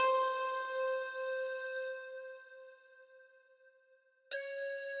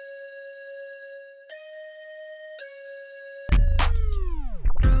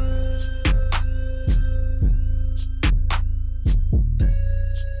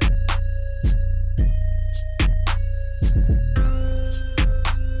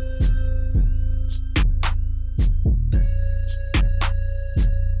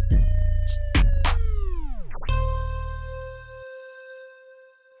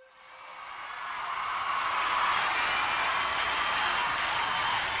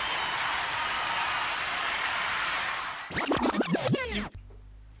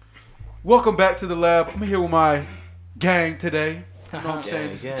Welcome back to the lab. I'm here with my gang today. You know what I'm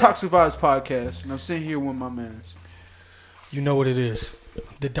saying? It's the Toxic Vibes Podcast, and I'm sitting here with my mans. You know what it is.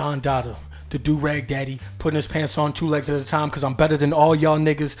 The Don Dada, the do-rag daddy, putting his pants on 2 legs at a time because I'm better than all y'all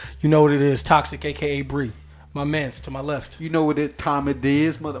niggas. You know what it is. Toxic, a.k.a. Bree. My mans to my left. You know what time it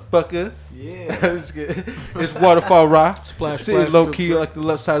is, motherfucker. Yeah. It's good. It's Waterfall Rock. Splash, Sitting splash, low key trip, like the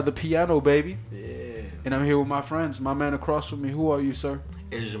left side of the piano, baby. Yeah. And I'm here with my friends. My man across from me. Who are you, sir?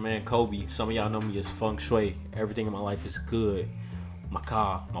 It is your man Kobe. Some of y'all know me as Feng Shui. Everything in my life is good. My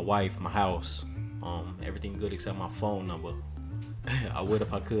car, my wife, my house. Everything good except my phone number. I would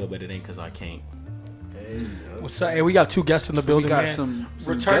if I could, but it ain't because I can't. Hey, What's up? Hey, we got 2 guests in the building, we got man. some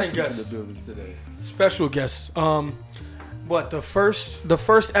returning guests guests into the building today. Special guests. The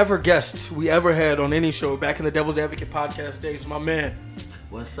first ever guest we ever had on any show back in the Devil's Advocate podcast days, my man.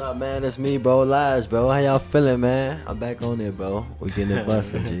 what's up, man? It's me, bro. Lies, bro. How y'all feeling, man? I'm back on it, bro. We getting it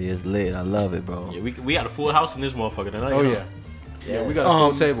busted, G. It's lit. I love it, bro. Yeah, we got a full house in this motherfucker tonight. Oh yeah. Yeah, we got a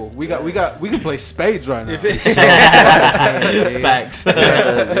full table. We can play spades right now. Facts.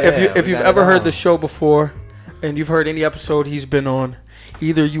 If you've ever heard the show before and you've heard any episode he's been on,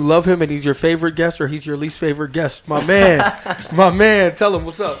 either you love him and he's your favorite guest or he's your least favorite guest. My man. Tell him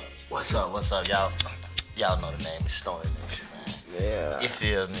what's up. What's up, y'all? Y'all know the name is Stoner Nation, man. Yeah. You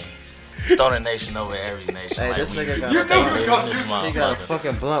feel me? Stoner Nation over every nation. Hey, like this we nigga got this he got a motherfucker.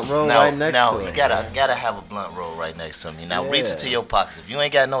 fucking blunt roll Now, right next to you him. gotta have a blunt roll right next to me. Now reach Yeah. into your pockets. If you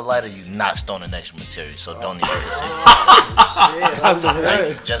ain't got no lighter, you not Stoner Nation material. So don't even consider yourself.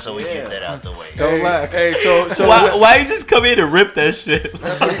 Thank you. Just so we get that out the way. Don't laugh. Hey, so Why you just come in and rip that shit?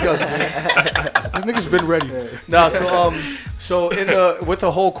 that's what he does, man. This nigga's been ready. Nah, so with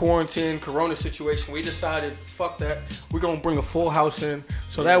the whole quarantine corona situation, we decided fuck that. We're gonna bring a full house in,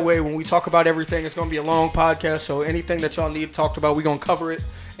 so that way when we talk about everything, it's gonna be a long podcast. So anything that y'all need talked about, we gonna cover it,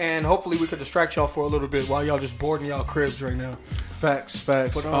 and hopefully we could distract y'all for a little bit while y'all just bored in y'all cribs right now. Facts.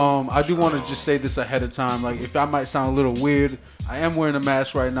 But, I do want to just say this ahead of time. Like, if I might sound a little weird, I am wearing a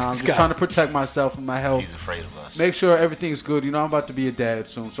mask right now. I'm just trying to protect myself and my health. He's afraid of us. Make sure everything's good. You know, I'm about to be a dad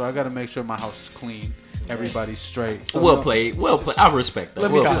soon, so I got to make sure my house is clean. Everybody's straight. So, Well played. I respect that.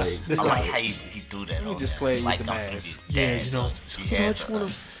 Let me Well just- played. I like how he do that. Let me on just there. play with like the I'm finna mask. be Yeah, dead, you know. so you had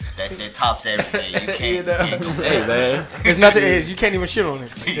that tops everything. You can't. You know. You ain't gonna Hey pass man. It's nothing. You can't even shit on it.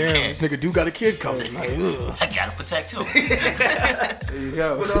 You Damn, can't. this nigga do got a kid coming. Like, ugh. it. I gotta protect him. There you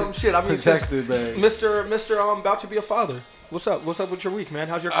go. But shit, I mean, since Protected, babe. Mr. About to be a father. What's up? What's up with your week, man?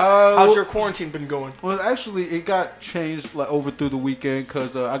 How's your quarantine been going? Well, actually, it got changed like over through the weekend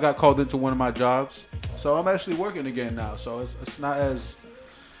because I got called into one of my jobs, so I'm actually working again now. So it's not as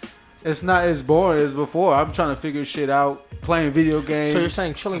boring as before. I'm trying to figure shit out, playing video games. So you're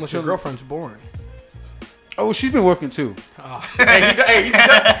saying chilling with your girlfriend's boring? Oh, she's been working too. Hey, he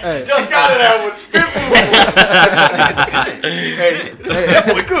jumped out of that with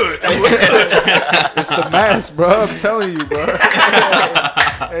We're good. It's the mask, bro. I'm telling you, bro.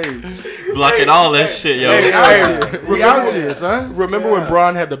 Hey, Blocking all that shit, yo. we out here, son. Remember when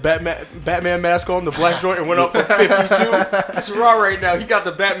Braun had the Batman mask on, the black joint, and went up for 52? It's Raw right now. He got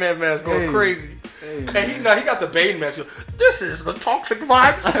the Batman mask going crazy. And he got the Bane mask. This is the Toxic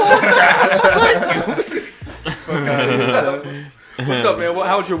Vibes podcast. Thank you. What's up, man?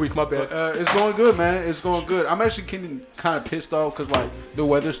 How's your week? My bad. It's going good, man. It's going good. I'm actually getting kind of pissed off because like the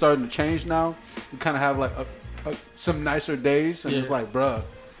weather's starting to change now. We kind of have like some nicer days, and it's like, bruh,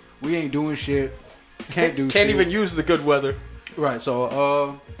 we ain't doing shit. Can't even use the good weather. Right.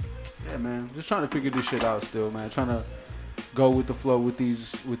 So, yeah, man. Just trying to figure this shit out still, man. Trying to go with the flow with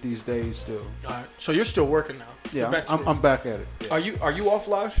these days still. All right. So you're still working now. Yeah, I'm back at it. Are you off,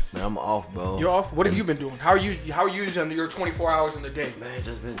 Lodge? Man, I'm off, bro. You're off. What have you been doing? How are you using your 24 hours in the day? Man,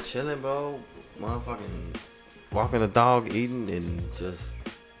 just been chilling, bro. Motherfucking walking the dog, eating, and just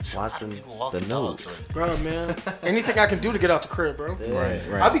watching People walk the dogs. news. Bro, man. Anything I can do to get out the crib, bro. Yeah.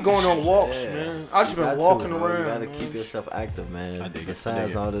 Right. I be going on walks, Yeah. man. I just You been got walking to, bro. around. You gotta man. keep yourself active, man. I dig it.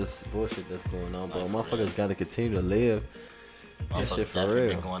 Besides all this bullshit that's going on, bro, motherfuckers gotta continue to live. That shit Motherfuckers for definitely real.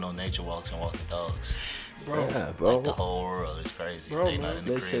 been going on nature walks and walking dogs. Bro. Yeah, bro. Like the whole world is crazy. Bro, If they man, not in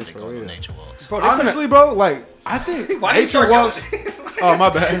the that crib, shit they for go on real. nature walks. Bro, they finna- Honestly, bro, like I think Why you nature start walks. Oh my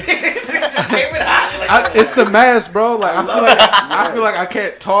bad. It's the mask, bro. Like I feel like I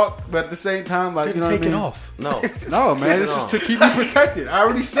can't talk, but at the same time, like you know take what I it mean? off. No. No, man. Take This it is off. to keep me protected. I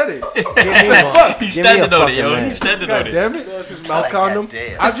already said it. Give me one. He's Give me a standing on it, fucking yo. man. He's standing God on it. damn it. That's his I mouth like condom. that,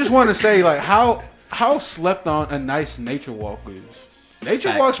 damn. I just want to say, like, how slept on a nice nature walk is. Nature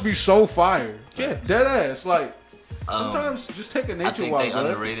Facts. walks be so fire. Yeah. Dead ass. Like, sometimes just take a I nature think walk, they bro.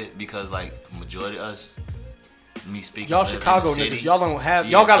 underrated because like majority of us, me speaking. Y'all live in Chicago the city. niggas, y'all don't have.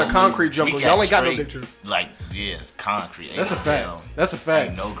 Y'all got a concrete jungle. we Y'all ain't got no straight, nature. Like concrete. That's a Ain't fact. down, That's a fact.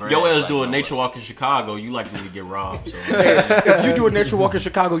 ain't no grass, Your ass like, do a no nature way. walk in Chicago, you likely to get robbed. So If you do a nature walk in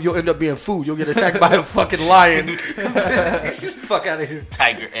Chicago, you'll end up being food. You'll get attacked by a fucking lion. Fuck out of here,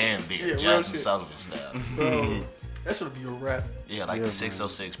 Tiger and beer, Yeah, real Jasmine shit. Sullivan style. bro. That should be a rap. Yeah, like the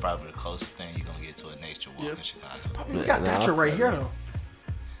 606 probably the closest thing you're gonna get to a nature walk Yeah. in Chicago. We got Thatcher right here though.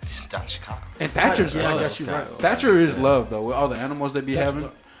 This is not Chicago. And Thatcher's Yeah, I love. guess you're right. Thatcher is love though. With all the animals they be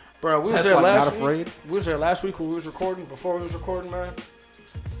having. Bro, we was That's there like last Not week. Afraid. We was there last week when we was recording. Before we was recording, man.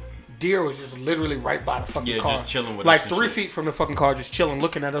 Deer was just literally right by the fucking yeah, car. just chilling with like us and 3 shit. feet from the fucking car, just chilling,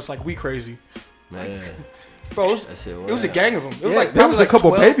 looking at us like we crazy. Man, Bro, it was, that shit it was a wild. gang of them. It was Yeah, like there was probably a couple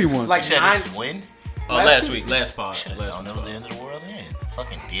 12, baby ones. Like You said 9. this is when? last pod. Shit, Last known it pod. was the end of the world then.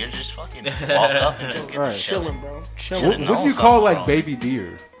 Fucking deer just fucking walk up and just get Right. the chilling. Chilling, bro. What, Chilling. Should've what do known you call something was like wrong. baby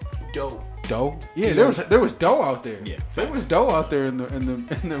deer? Dope. Doe? Yeah, there was doe out there. Yeah. There was doe out there in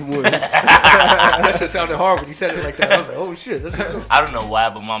the woods. That shit sounded hard when he said it like that. I was like, oh shit. That's dope. I don't know why,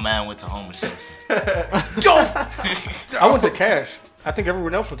 but my man went to Homer Simpson. I went to Cash. I think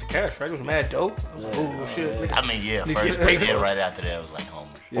everyone else went to Cash, right? It was mad dope. I was like, oh shit. I mean, yeah, These first kids pay yeah, for it. right after that was like Homer.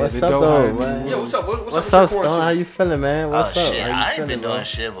 Yeah, What's the up doe though, hiding. man? Yeah, what's up? What's What's up up, with your Stone? How quarantine? you feeling, man? What's up? Shit, How you I ain't feeling, been bro? doing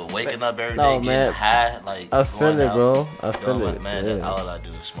shit, but waking up every day, No, getting man. high, like I feel going it, out, bro. I doing feel what- it. Man, Yeah. that's all I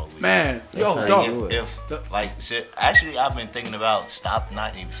do is smoke weed. Man, yo, how you dog. do it. If like, shit, actually, I've been thinking about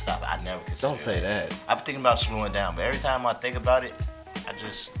not even stop. I never consider. Don't say that. I've been thinking about slowing down, but every time I think about it, I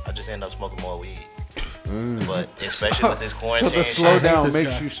just end up smoking more weed. But especially with this So quarantine, the shit, slow down this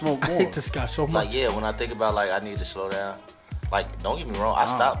makes guy. you smoke I more. hate this guy so much. like yeah, when I think about like I need to slow down, like don't get me wrong, I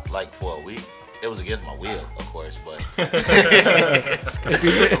stopped like for a week. It was against my will, of course, but but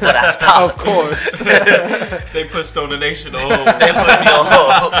I stopped. Of course. They put Stone the Nation on. They put me on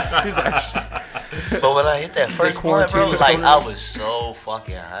hold. He's like, But when I hit that first blunt, bro, quarantine like the I phone. was so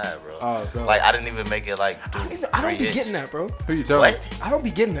fucking high, bro. Oh, bro. Like I didn't even make it like through I don't three be hits. getting that, bro. who you telling? What? I don't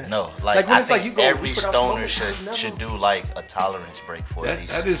be getting that. No, Like, like, when I it's like think you go- every you put out stoner smoke, never- should do like a tolerance break for at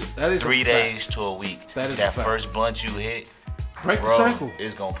least That is 3 a fact. days to a week. That is a That fact. first blunt you hit, Break the bro, cycle.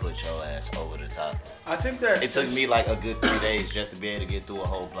 it's gonna put your ass over the top. I think that It took me like a good 3 days just to be able to get through a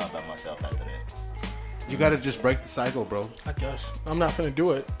whole blunt by myself after that. You gotta just break the cycle, bro. I guess I'm not gonna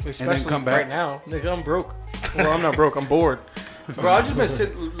do it, especially come back. right now. Nigga, I'm broke. Well, I'm not broke. I'm bored. Bro, I just been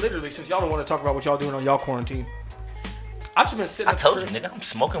sitting. Literally, since y'all don't want to talk about what y'all doing on y'all quarantine, I just been sitting. I at the told you, crib. nigga, I'm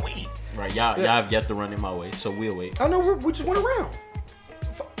smoking weed. Right, y'all have yet to run in my way, so we'll wait. I know we just went around.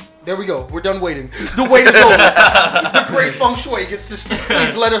 There we go. We're done waiting. The wait is over. The great feng shui gets to speak.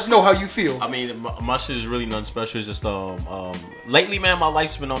 Please let us know how you feel. I mean, my shit is really nothing special. It's just lately, man, my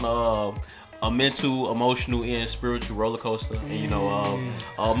life's been on a mental, emotional, and spiritual roller coaster. And you know,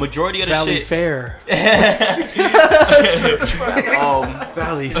 majority of the Valley shit. Fair.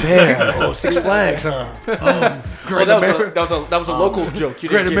 Valley Fair. Oh, Six Flags, huh? Great that America, was a local joke. You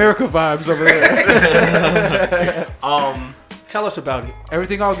Great didn't get America vibes over there. it. Tell us about it.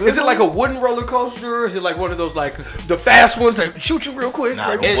 Everything all good? Is it like a wooden roller coaster? Or is it like one of those like the fast ones that shoot you real quick? Nah,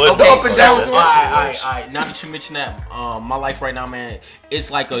 Like, the the wood up and roller down coaster. one? Alright. Now that you mention that, my life right now, man,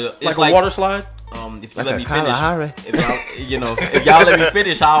 it's like a Water slide? if you Like let a me finish, Kalahari. if if y'all let me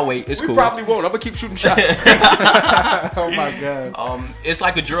finish, I'll wait. It's We cool. probably won't. I'm gonna keep shooting shots. Oh my god. It's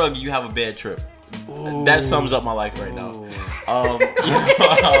like a drug. You have a bad trip. That sums up my life right now. You know,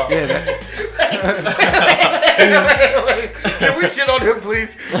 Yeah, Can we shit on him,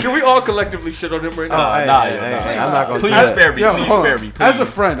 please? Can we all collectively shit on him right now? Hey, nah, hey, yo, hey, nah. hey, I'm not gonna do please that. spare me. yo, Please hold spare on. me. As a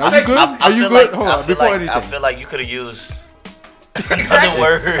please. friend, are you good? Are you feel good? like- Hold I on, feel before like, anything. I feel like you could have used another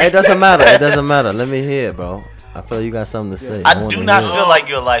word. It doesn't matter. It doesn't matter. Let me hear it, bro. I feel like you got something to say. I want do to not hear it. feel like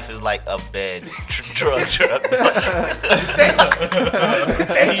your life is like a bad drug trip.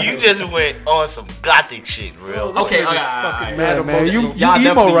 And you just went on some gothic shit, real. Okay, fucking Man, man, you Y'all emo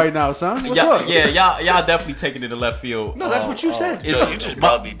definitely- right now, son. What's y'all, up? yeah, y'all definitely taking it to left field. No, that's what you said. Yo, you just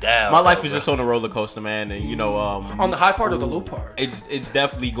brought me down. My life bro, is bro. just on a roller coaster, man, and you know, On the high part or the low part? it's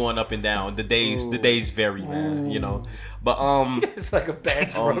definitely going up and down. The days vary, man. You know, but It's like a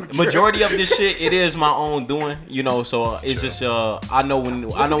bad drug trip. majority of this shit it is my own doing. You know, so it's just I know when the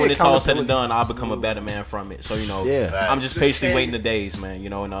it's all said and accountability. done, I'll become a better man from it. So you know, Yeah. I'm just patiently waiting the days, man. You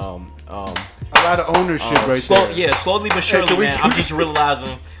know, and A lot of ownership right there. slowly but surely, can we- man. I'm just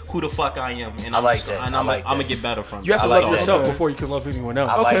realizing who the fuck I am, and I I'm like just, that. and I I'm like gonna that. get better from it. You have to I like love that. yourself Okay. before you can love anyone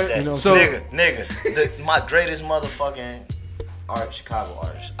else. I like Okay, that. you know, so- nigga, my greatest motherfucking Chicago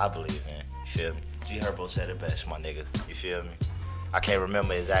artist, I believe in. You feel me? G Herbo said it best, my nigga. You feel me? I can't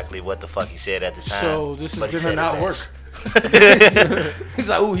remember exactly what the fuck he said at the time. So this is but he gonna said it not work. best. He's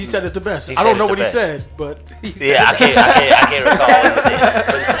like, ooh, he said it the best. He I don't said know it what the he best. said, but Yeah, I can't recall what he said.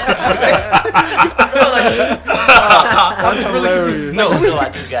 But he said it's the best. That's hilarious. No, I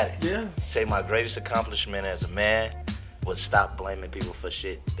just got it. yeah. Say my greatest accomplishment as a man was stop blaming people for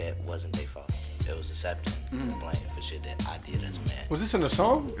shit that wasn't their fault. It was accepting blame for shit that I did as a man. Was this in the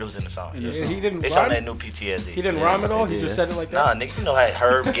song? It was in the song. In the yes. Yeah, he didn't It's rhyme. on that new PTSD. He didn't rhyme at all. He Yeah. just said it like Nah, that. nigga, you know how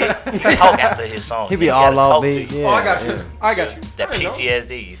Herb get? He talk after his song. He be Nigga all gotta on talk beat. to you. Yeah, Oh, I got you. yeah. I got you. That I know.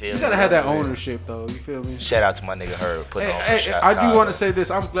 PTSD, you feel You me? gotta have that ownership, though. You feel me? Shout out to my nigga Herb putting on for Hey, shot. I do want to say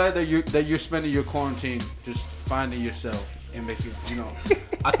this. I'm glad that you're spending your quarantine just finding yourself and making,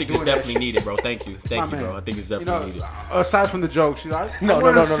 I think it's Doing that definitely shit. needed, bro. Thank you, My bro. man. I think it's definitely needed. aside from the jokes, I No,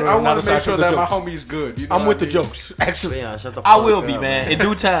 wanna no, I not want to aside make sure from the that my jokes. homie's good. You know I'm what with I the mean? jokes, actually. Yeah, shut the I fuck will be, up, man. In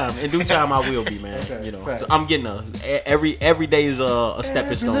due time, I will be, man. Okay, You know, facts. so I'm getting every day is a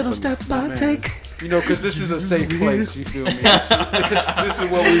stepping stone for me. My man. Because this is a safe place. You feel me? This is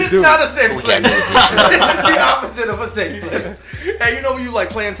what we This do. is not a safe We place. got new edition. This is the opposite of a safe place. Hey, you know when you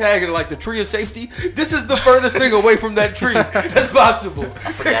like playing tag and like the tree of safety? This is the furthest thing away from that tree as possible.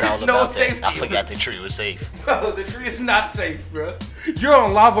 I forgot all There's no about safety. that. I forgot the tree was safe. Bro, the tree is not safe, bro. You're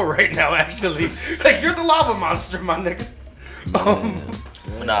on lava right now, actually. Like you're the lava monster, my nigga.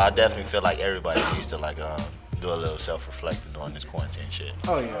 But nah, I definitely feel like everybody needs to do a little self-reflecting on this quarantine shit.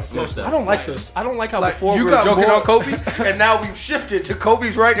 Oh yeah. Most I don't like this. I don't like how Like, before you we were got joking more- on Kobe, and now we've shifted to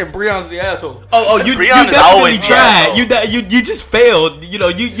Kobe's right and Breon's the asshole. Oh, you Breon is definitely always the tried. asshole. You just failed. You know,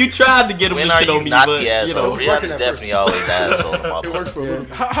 you tried to get him When to are shit you on me, not but the you asshole? know, working Breon is at definitely always the asshole in my It worked book. for a little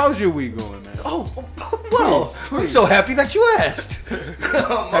bit. How's your week going, man? Oh, well, I'm so happy that you asked.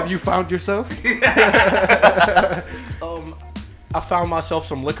 Have you found yourself? I found myself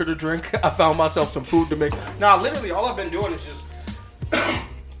some liquor to drink. I found myself some food to make. Nah, literally, all I've been doing is just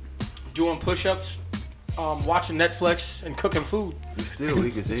doing push-ups, watching Netflix, and cooking food, Still,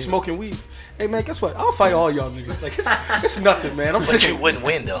 we can see. smoking weed. Hey man, guess what? I'll fight all y'all niggas. Like it's nothing, man. I'm But sick. you wouldn't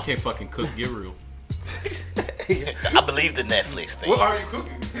win though. can't fucking cook. Get real. I believe the Netflix thing. What are you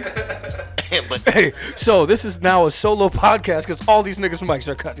cooking? But Hey, so this is now a solo podcast because all these niggas' mics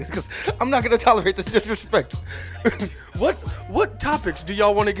are cut. Because I'm not gonna tolerate this disrespect. What topics do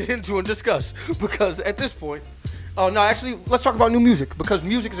y'all want to get into and discuss? Because at this point, oh no, actually, let's talk about new music because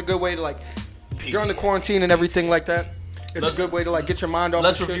music is a good way to like during the PTSD. quarantine and everything like that. It's Let's- a good way to like get your mind off.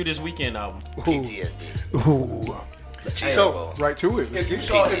 Let's of review shit. this weekend album. PTSD. Ooh. Terrible. Right to it.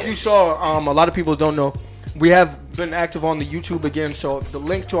 If you saw, a lot of people don't know, we have been active on the YouTube again. So the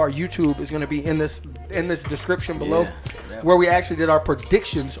link to our YouTube is going to be in this description below, Yeah. where we actually did our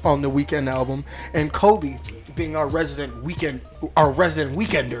predictions on the Weekend album. And Kobe, being our resident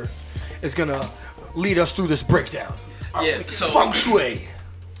weekender, is going to lead us through this breakdown. Yeah. Feng Shui.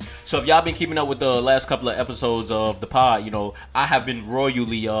 So if y'all been keeping up with the last couple of episodes of the pod, you know, I have been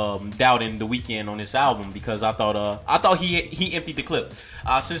royally doubting The Weeknd on this album because I thought he emptied the clip.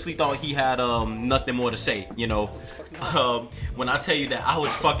 I essentially thought he had nothing more to say, you know. When I tell you that I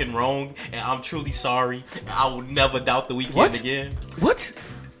was fucking wrong and I'm truly sorry, I will never doubt The Weeknd What? again. What?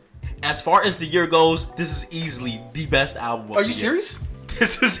 As far as the year goes, this is easily the best album of Are the you year. serious?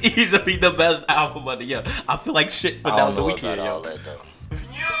 This is easily the best album of the year. I feel like shit I without don't The know Weeknd. about all Yo. that though.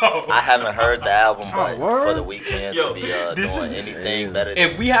 I haven't heard the album, but word? for the weekend Yo, to be this doing is- anything better than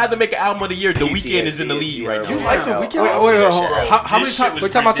If we had to make an album of the year, The PTSD Weeknd is in the lead right You now. like The Wait, Weeknd? wait, hold on. How many This shit times? was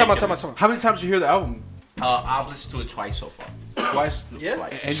Wait, time out. ridiculous. How many times you hear the album? I've listened to it twice so far. Twice. Yeah.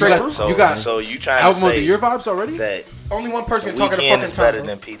 Twice. And Straight you through? got So you trying to album of the say year vibes already? that Only one person the can talk at a weekend fucking is better time.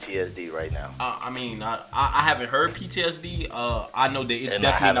 than PTSD right now, I mean, I haven't heard PTSD. I know that it's and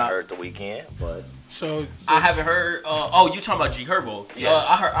I definitely haven't not. heard the weekend, but So I haven't heard. Oh, you talking about G Herbo? Yes.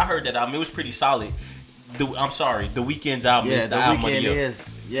 I heard that album. It was pretty solid. I'm sorry. The Weeknd's album Yeah, is the the album of the weekend year. is.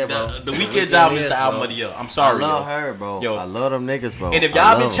 Yeah, bro. The Weeknd's album is the album bro. of the year. I'm sorry. I love yo. her, bro. Yo. I love them niggas, bro. And if I y'all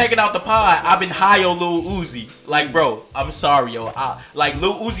love been 'em. checking out the pod, I've been high on Lil Uzi. Like, bro, I'm sorry, yo. Like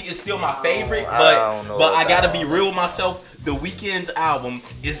Lil Uzi is still my favorite, I don't know but I gotta about be all real that. with myself. The Weeknd's album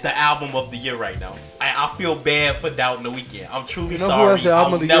is the album of the year right now. I feel bad for doubting The Weeknd. I'm truly You know who sorry. has the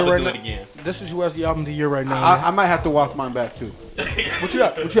album I'll of the year never right do now? it again. this is who has the album of the year right now. man. I might have to walk mine back too. What you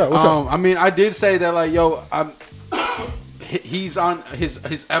got? What you got? What's up? I mean, I did say that, like, yo, he's on his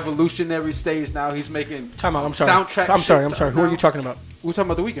evolutionary stage now. He's making Time out. I'm sorry. soundtrack. I'm sorry. shit Who are now. you talking about? We're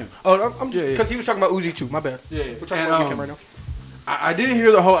talking about The Weeknd. Oh, I'm just Yeah, yeah. because he was talking about Uzi too. My bad. Yeah, yeah. We're talking And, about Weeknd right now. I didn't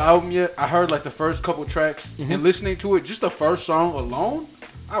hear the whole album yet. I heard like the first couple tracks Mm-hmm. and listening to it, just the first song alone,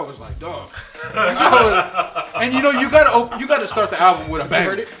 I was like, dog. And you know, you gotta start the album with a bang.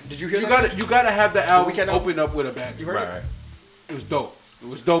 heard it? Did you hear You that? you gotta have the album Weeknd album? open up with a bang. You heard it? It was dope. It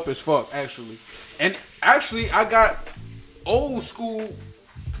was dope as fuck, actually. And actually I got old school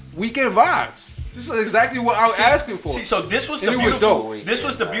Weeknd vibes. This is exactly what I was asking for. See, so this was the And it was beautiful. dope. This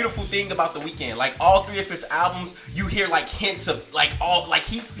was the beautiful thing about the Weeknd. Like all three of his albums, you hear like hints of like all like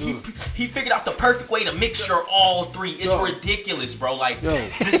he figured out the perfect way to mixture all three. It's ridiculous, bro. Like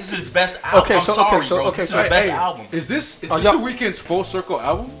this is his best album. Okay, I'm so- sorry, okay, so- bro. okay, This is so- his best Hey, album. Is this the y'all- Weeknd's full circle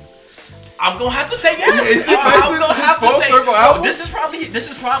album? I'm gonna have to say yes. Is it I'm gonna have to full say circle no, album? this is probably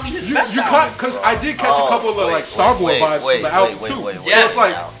his You best caught album. because I did catch a couple of like Starboy vibes from the album too. So Yes. it's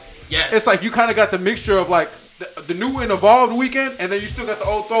like Yes. it's like you kind of got the mixture of like the new and evolved Weeknd, and then you still got the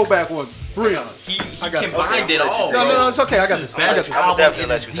old throwback ones. Three on it. He got it. combined it all. No, it's okay. I got This this. is I got best this. I'll album. definitely It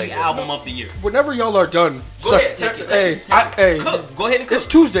let is you the take this, album bro. of the year. Whenever y'all are done, Go ahead, take it. Hey, Cook. Go ahead and it's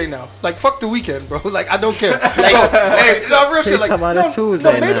cook. Tuesday now. Like fuck the weekend, bro. Like I don't care. Hey, no real shit. Like talking about no, it's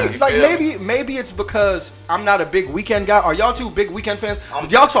Tuesday maybe now. like maybe it's because I'm not a big Weekend guy. Are y'all two big Weekend fans?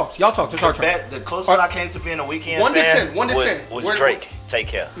 Y'all talk. It's our turn. The closest I came to being a Weeknd 1 to fan 10, 1 to 10. was Where- Drake. Take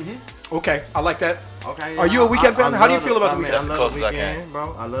care. Okay, I like that. Okay. Are you a Weeknd fan? How do you feel about the Weeknd? Weeknd? That's the I love closest the I came. Weeknd,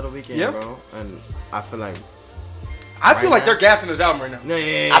 bro. I love the Weeknd, Yeah? bro. And I feel like I feel Right like now? they're gassing this album right now.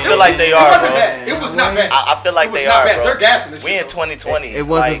 yeah. I feel like they It are, wasn't bro. bad. It was not bad. I feel like It was they not are, bad. bro. They're gassing this We shit, in though. 2020. It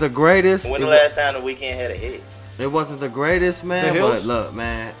wasn't like, the greatest. When It the wa- last time the Weeknd had a hit? It wasn't the greatest, man. The Hills? But look,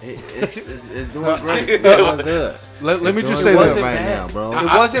 man, it's doing great. It's doing good. Let me It's just doing say good this. right bad. now, bro. It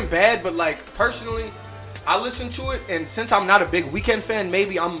wasn't bad, but like personally, I listened to it, and since I'm not a big Weeknd fan,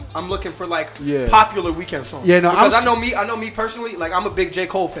 maybe I'm looking for like Yeah. popular Weeknd songs. Yeah, no, because I'm I know me personally, like I'm a big J.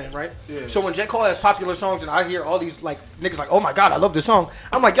 Cole fan, right? Yeah. So when J. Cole has popular songs, and I hear all these like niggas like, oh my god, I love this song,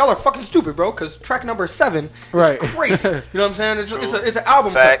 I'm like, y'all are fucking stupid, bro, because track number 7 is Right. crazy. You know what I'm saying? It's an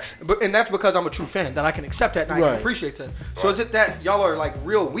album, Facts. but and that's because I'm a true fan that I can accept that and I Right. can appreciate that. So is it that y'all are like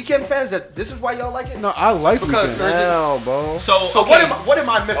real Weeknd fans that this is why y'all like it? No, I like Because Weeknd. there's- Hell, bro. So So okay. what am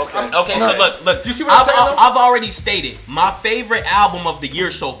I missing? Okay. I'm- Okay, so look. You see what I'm saying, though? I've already stated my favorite album of the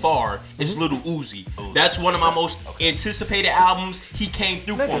year so far is Little Uzi. That's one of my most anticipated albums. He came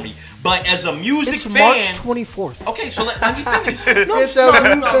through for me. But as a music It's fan, March 24th. okay, so let me finish. It's a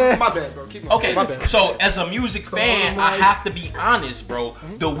Weeknd. My bad, bro. Keep going. Okay, My bad. so as a music fan, I have to be honest, bro.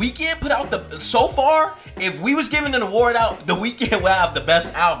 The Weeknd put out so far. If we was giving an award out, The Weeknd would have the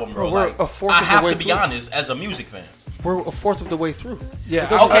best album, bro. Bro, we're Like, a fourth I of the have way to be through. honest as a music fan. We're a fourth of the way through. Yeah, It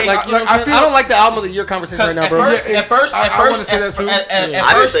doesn't- okay, like, you know like, what I'm I saying? feel- I don't like the album of the year conversation Because right now, bro. at first, I wanna say that too. at I didn't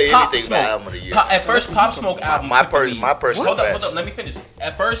first, say Pop anything Smoke- about album of the year. At first, Pop Smoke album. My took the lead. personal Hold up, facts. let me finish.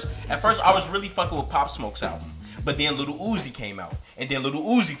 At first, I was really fucking with Pop Smoke's album. But then Little Uzi came out, and then Little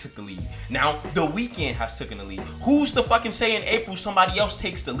Uzi took the lead. Now The Weeknd has taken the lead. Who's to fucking say in April somebody else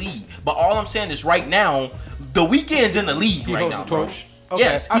takes the lead? But all I'm saying is right now, The Weeknd's in the lead He right holds now, the bro. torch. Okay,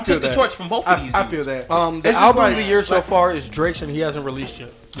 Yes, I he feel took the that. torch from both of these. I dudes. feel that. The It's just album like- of the year so far is Drake's, and he hasn't released yet.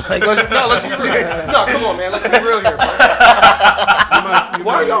 Like, let's be real. No, come on, man. Let's be real here, bro.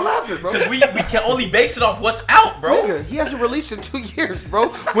 Why are y'all laughing, bro? Because we can only base it off what's out, bro. Nigga, he hasn't released in 2 years, bro.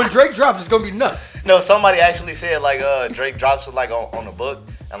 When Drake drops, it's gonna be nuts. No, somebody actually said like Drake drops it like on the book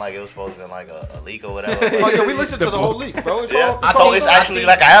and like it was supposed to be like a leak or whatever. Oh yeah, we listened to the whole leak, bro. It's Yeah, all, so it's actually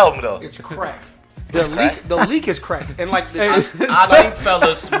like an album though. it's crack. The leak is crack, and like I think,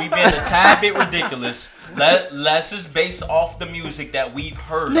 fellas, we being a tad bit ridiculous. Let's just base off the music that we've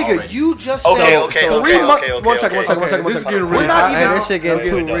heard nigga, already. you just Okay, said okay, 3 okay, months. okay, One second. okay. This is getting We're real. not Hey, even. this shit getting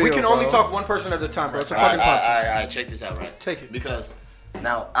too real. We can only bro. talk one person at a time, bro. It's a All fucking podcast. right, check this out, right? Take it. Because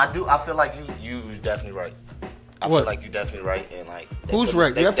now I feel like you definitely right. I What? feel like you definitely right and like Who's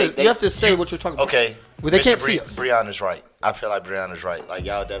right? You have to say what you're talking about. Okay. Well, they Mr. can't see us. Brianna's right. I feel like Brianna's right. Like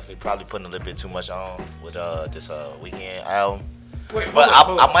y'all definitely probably putting a little bit too much on with this Weeknd album. Wait, But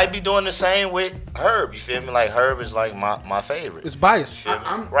hold I up. might be doing the same with Herb. You feel me? Like Herb is like my favorite. It's biased. Feel me?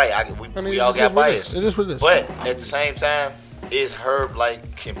 I'm- Right. We all got bias. It is what it is. But at the same time, is Herb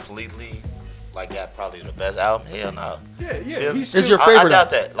like completely like got probably the best album? Hell no. Yeah, Feel me? he's Is still- your I favorite doubt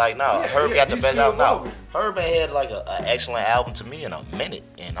that. Like no, Yeah, Herb yeah, got the he's best still album. No, evolving. Herb ain't had like an excellent album to me in a minute,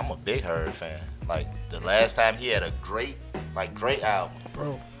 and I'm a big Herb fan. Like the last time he had a great album.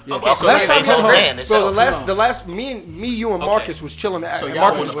 bro. Okay, so Last time Based he on had brand bro, itself. the last me, you and Marcus was chilling at So y'all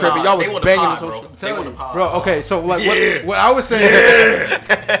Marcus' want the crib, and y'all pod. They was want the banging pod, this whole bro. shit. They want the pod. Bro, okay, so like what I was saying,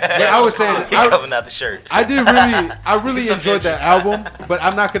 what I was saying, He coming out the shirt. I really Some enjoyed that interest. album, but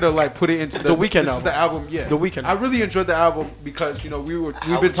I'm not gonna like put it into the Weeknd this is album. the album, yeah. The Weeknd. I really enjoyed the album because we've would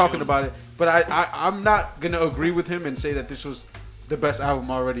been talking you- about it, but I'm not gonna agree with him and say that this was the best album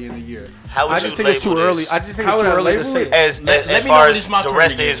already in the year. How would I you just think it's too label early. this? I just think How it's too would I early to label say it? it. As Let me know far when as it's my the turn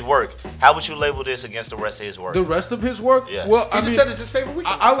rest of again. his work, how would you label this against the rest of his work? The rest of his work, Yes. well, He I just mean, said it's his favorite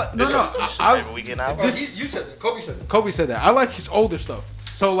weekend. I like no, This no, is I, your favorite Weeknd album? You said that. Kobe said that. Kobe said that. I like his older stuff.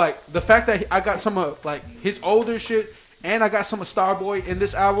 So like the fact that I got some of like his older shit, and I got some of Starboy in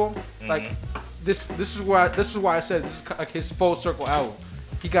this album, like this is why I said this is like his full circle album.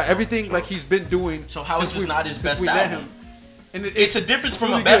 He got everything like he's been doing. So how is this not his best album? And it's a difference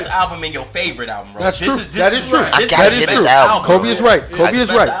from a best album and your favorite album, bro. That's true. That is true. I gotta hit his album. Kobe is right. Kobe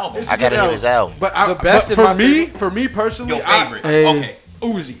is right. I gotta hit his album. But for me personally, your favorite. Okay,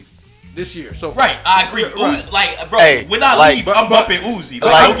 Uzi. This year, so right, I agree. Uzi, like, bro, hey, when I leave, I'm bumping Uzi.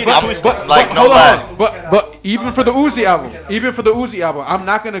 Like, but even for the Uzi album, I'm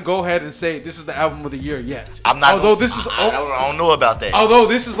not gonna go ahead and say this is the album of the year yet. I'm not. Although this is, I don't know about that. Although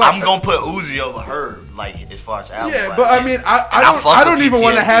this is like, I'm gonna put Uzi over her, like as far as album. Yeah, but I mean, I don't even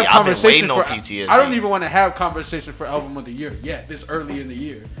want to have conversation for. PTSD. I don't even want to have conversation for album of the year yet. This early in the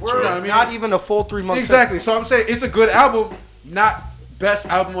year, you know what I mean? Not even a full 3 months. Exactly. So I'm saying it's a good album, not best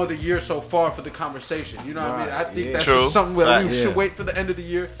album of the year so far for the conversation. You know what I mean? I think that's just something that we should wait for the end of the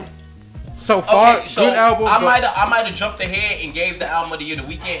year. So far, okay, so good album. I might have jumped ahead and gave the album of the year the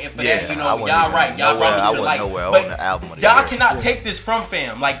weekend, and for that, you know, y'all right, y'all brought me to the light. But y'all cannot take this from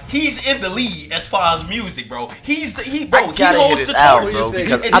fam. Like he's in the lead as far as music, bro. He holds the torch. Bro,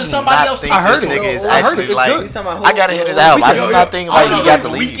 because is it somebody else? I heard it. I gotta hit his album. I do not think like he got the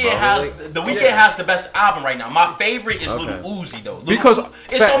lead. The Weeknd has the best album right now. My favorite is Lil Uzi though. Because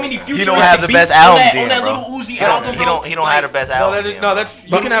it's so many futuristic he don't have the best album on that Lil Uzi album. He don't have the best album. No, that's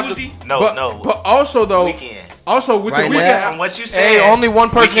you can have Uzi. No. But also though, Weeknd. With right the Weeknd, from what you said, only one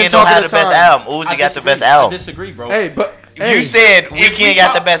person Weeknd don't have the best album. Uzi got the best album. I disagree, bro. You said Weeknd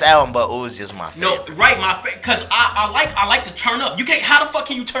got the best album, but Uzi is my favorite. No, right, because I like to turn up. You can't. How the fuck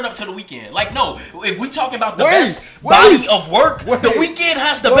can you turn up to the Weeknd? Like, no. If we talking about the best body of work, the Weeknd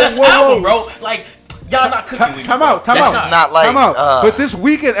has the best album, bro. Like. Y'all not cooking with me. Time out. This is not like. But this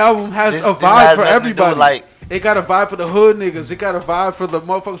Weeknd album has a vibe for everybody. It got a vibe for the hood niggas. It got a vibe for the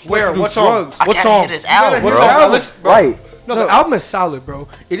motherfuckers who do drugs. What song? Hit his album, bro. Right. No, the album is solid, bro.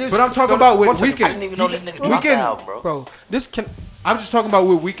 It is. But I'm talking about with Weeknd. I didn't even know this nigga dropped the album, bro. Bro, I'm just talking about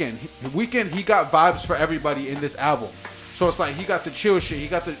with Weeknd. Weeknd, he got vibes for everybody in this album. So it's like he got the chill shit. He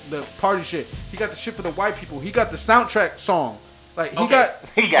got the party shit. He got the shit for the white people. He got the soundtrack song. Like he got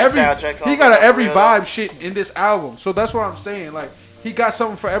soundtrack song. He got every vibe shit in this album. So that's what I'm saying. Like he got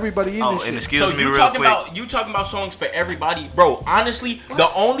something for everybody in this shit. Excuse me real quick. You talking about songs for everybody, bro? Honestly,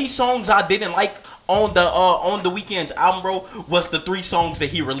 the only songs I didn't like on the Weeknd's album, bro, was the 3 songs that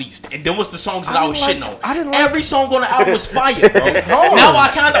he released, and then was the songs that I was shitting on. I didn't like every song on the album was fire, bro. Now I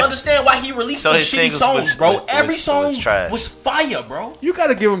kind of understand why he released these shitty songs, bro. Every song was fire, bro. You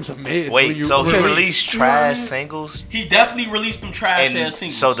gotta give him some mids. Wait, so he released trash singles? He definitely released them trash ass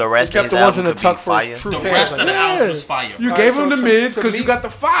singles. So the rest of his album could be fire. The rest of the album was fire. You gave him the mids because you got the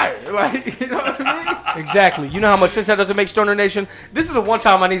fire. Like, you know what I mean? Exactly. You know how much sense that doesn't make Stoner Nation? This is the one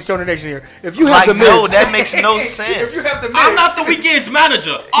time I need Stoner Nation here. If you have the mids, no, that makes no sense. I'm not the Weeknd's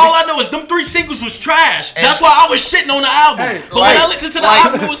manager. All I know is them 3 singles was trash. That's why I was shitting on the album. But when I listened to the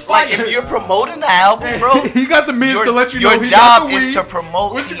album, it was fire. Like if you're promoting the album, bro, he got the mids to let you know. Your job is to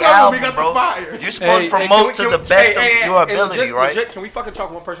promote the album, bro. You're supposed to promote to the best of your ability, right? Can we fucking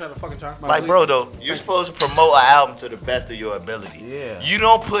talk one person at a fucking time? Like, bro, though, you're supposed to promote an album to the best of your ability. Yeah. You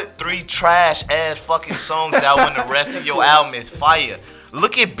don't put 3 trash ass fucking songs out when the rest of your album is fire.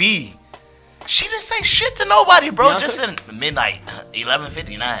 Look at B. She didn't say shit to nobody, bro. Beyonce? Just in midnight,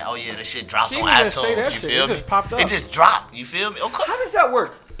 11:59. Oh yeah, this shit dropped on iTunes. You feel me? It just dropped. You feel me? Okay. How does that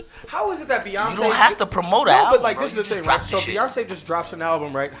work? How is it that Beyonce? You don't have to promote an album. But like, this is the thing, right? So Beyonce just drops an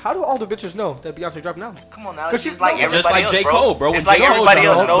album, right? How do all the bitches know that Beyonce dropped an album? Come on now, it's just like everybody just like else, J. Cole, bro. It's like everybody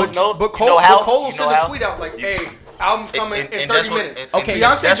else. But Cole will send a tweet out like, "Hey, album's coming in 30 minutes." Okay,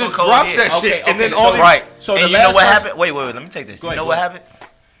 Beyonce just drops that shit, and then all right. So you know what happened? Wait. Let me take this. You know what happened?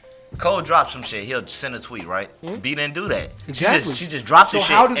 Cole dropped some shit. He'll send a tweet, right? B didn't do that. Exactly. She just dropped the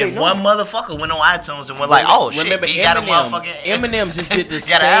shit, and one motherfucker went on iTunes and went like, "Oh shit, B got a motherfucking." Eminem just did the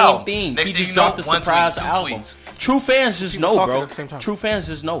same thing. He just dropped the surprise album. True fans just know, bro. True fans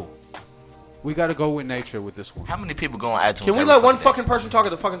just know. We gotta go with nature with this one. How many people go on iTunes? Can we let one fucking person talk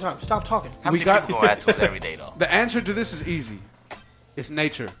at the fucking time? Stop talking. How many people go on iTunes every day though? The answer to this is easy. It's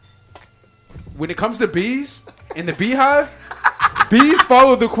nature. When it comes to bees in the beehive, bees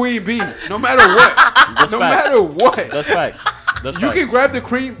follow the queen bee, no matter what. Matter what. That's right. You can grab the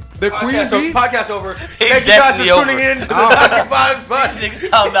queen bee. Podcast over. Thank you guys for tuning in to the Dr. Vibes Bus. These niggas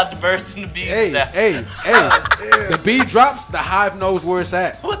talking about the birds and the bees. Hey. The bee drops, the hive knows where it's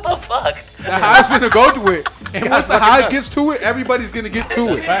at. What the fuck? The hive's gonna go to it, and once the hive gets to it, everybody's gonna get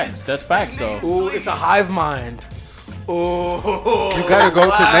to it. That's facts, though. Ooh, it's a hive mind. Oh, you gotta go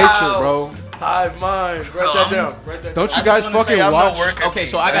to nature, bro. Hive mind. Write that down. Write that Don't down. you guys fucking watch? Okay,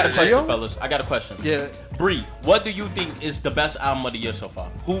 so I got a Gio? question, fellas. I got a question. Yeah. Bree, what do you think is the best album of the year so far?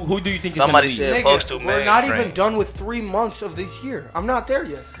 Who do you think Somebody is in the lead? said folks too We're not mainstream. even done with 3 months of this year. I'm not there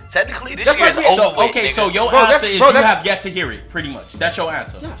yet. Technically, this That's year is like me. over. So, okay, so your Bro, that's- answer is bro, you that's- have yet to hear it, pretty much. That's your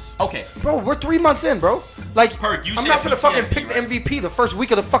answer. Yes. Okay. Bro, we're 3 months in, bro. Like, Perk, you I'm said not gonna fucking PTSD, pick right? the MVP the first week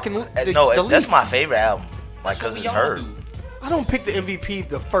of the fucking No, the that's league. my favorite album. Like, That's what cause we it's all her. do. I don't pick the MVP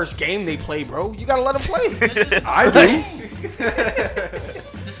the first game they play, bro. You gotta let them play. I do.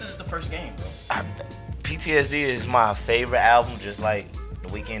 This is the first game, bro. PTSD is my favorite album, just like The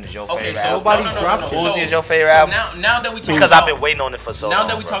Weeknd is your Okay, favorite so album. Nobody's dropped it. Uzi is your favorite album? Now that we talking Because about, I've been waiting on it for so now long.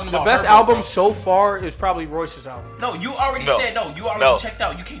 that we bro. talking The about best Herbo, album bro. so far is probably Royce's album. No, you already No. said no. You already No. checked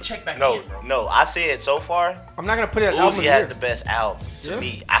out. You can't check back No, in, bro. no, I said so far, I'm not gonna put it as album of Uzi the has year. the best album to Yeah.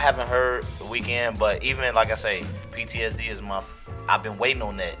 me. I haven't heard The Weeknd, but even like I say, PTSD is my. I've been waiting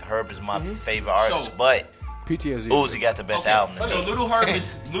on that. Herb is my favorite artist, So- but PTSD. Uzi got the best Okay, album. this So year. Little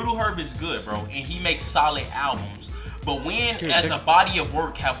Herb is good, bro, and he makes solid albums. But when, as a body of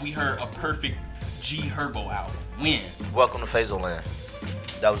work, have we heard a perfect G Herbo album? When? Welcome to Fazoland.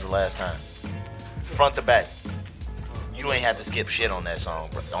 That was the last time. Front to back. You ain't had to skip shit on that song,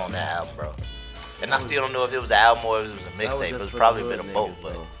 bro, on that album, bro. And I still don't know if it was an album or if it was a was mixtape. just It was for probably a the bit of hood both, niggas,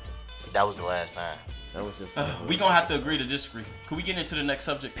 but though. that was the last time. That was just. We gonna have to agree to disagree. Can we get into the next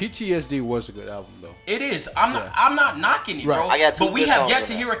subject? PTSD was a good album though. It is. I'm not knocking it, Right. bro. I got two but we good have songs yet on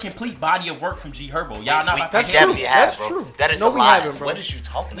to that. hear a complete body of work from G Herbo. Y'all not We about That's to definitely true. have, That's bro. true. That is No, a we lie. haven't, bro. What is you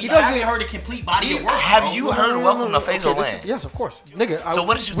talking He about? haven't heard a complete body of work. Have bro. you heard Welcome to Okay, Fazoland? yes, of course, nigga. So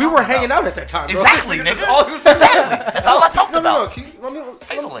what is you We talking were hanging about? out at that time, bro. Exactly, That's nigga. all he was- Exactly. That's all I talked No. about. Can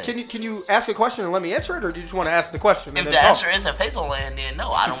Fazoland. can you ask a question and let me answer it, or do you just want to ask the question? If and the then answer isn't Fazoland, then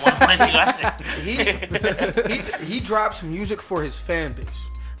no, I don't want to let you answer. he drops music for his fan base.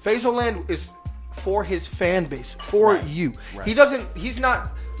 Fazoland is for his fan base, for you. Right.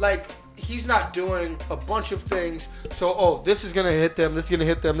 He's not doing a bunch of things. So, this is gonna hit them, this is gonna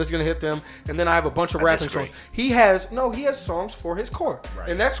hit them, this is gonna hit them, and then I have a bunch of I rapping disagree. songs. He has songs for his core,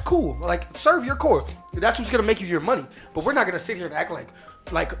 and that's cool. Like, serve your core. That's what's gonna make you your money. But we're not gonna sit here and act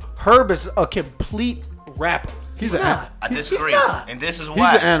like Herb is a complete rapper. He's not. I He's disagree, not. and this is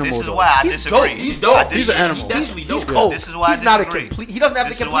why. an animal, this is though. why I He's disagree. dope. He's dope. I He's an disagree. animal. He definitely He's dope. cold. This is why I he's not a disagree. complete. He doesn't have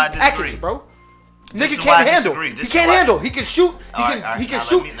This the is why I complete package, disagree. bro. This Nigga is why can't I handle. disagree. He This is can't why- handle. He can shoot. He All can right, he can now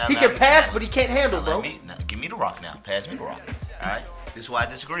shoot. let me- now He let can me- pass, but he can't handle, Now, bro. give me the rock now. Pass me the rock. All right. This is why I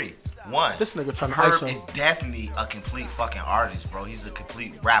disagree. One, This nigga tryna Herb ice him. is definitely a complete fucking artist, bro. He's a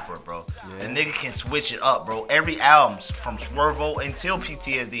complete rapper, bro. The nigga can switch it up, bro. Every album's from Swervo until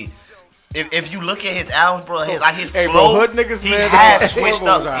PTSD. If you look at his albums, bro, his Hey, bro, flow, hood niggas, he man, has they- switched Swervo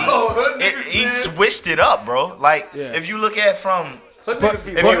up. was alright. hood He niggas, man. switched it up, bro. Like Yeah. if you look at from Hood But- niggas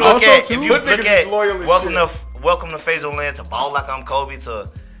be if But you loyal. look also, at too, if you hood look niggas at is loyal as Welcome to Fazoland to Ball Like I'm Kobe to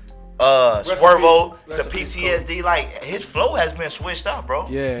in Swervo peace. to Rest in peace, PTSD, like his flow has been switched up, bro.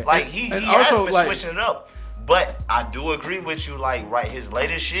 Yeah. Like And- he and has also, been like- switching it up. But I do agree with you, like his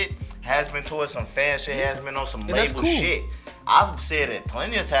latest shit has been towards some fan shit, has been on some And that's label cool. shit. I've said it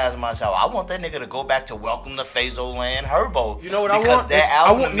plenty of times myself. I want that nigga to go back to Welcome to Fazoland Herbo. You know what I because want? That It's- I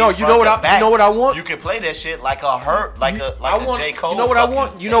album want- to no, me you know front what to I- you back, know what I want? You can play that shit like a Herb, like a J Cole. You know what I fucking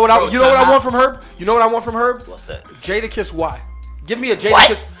want? You tape. know what I? Bro, You know what I time want out. from Herb? You know what I want from Herb? What's that? Jadakiss Y. Give me a Jadakiss.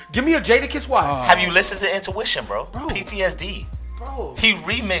 What? Give me a Jadakiss Y. Have you listened to Intuition, bro? Bro. PTSD. Bro. He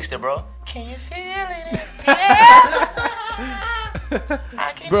remixed it, bro. Can you feel it? Yeah.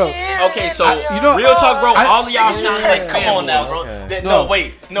 I can Bro. hear Okay, it so in you know- real talk, bro. I- all of y'all sound like Come on now, bro. fanboys. That- No. no,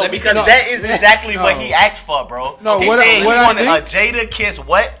 wait. No, Let me because finish. that is exactly what No. he asked for, bro. No, he what said I- he what I wanted a think- Jada Kiss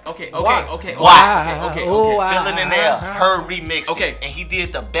what? Okay. Why? Okay. Feeling in there. Her remixed Okay. it. And he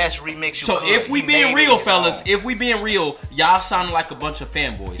did the best remix you So could. if we He being made it real, his fellas, own. if we being real, y'all sound like a bunch of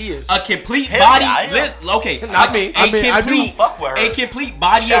fanboys. He is. A complete Hell body. yeah, I am. Okay, Not me. I mean, I do complete, fuck with her. a complete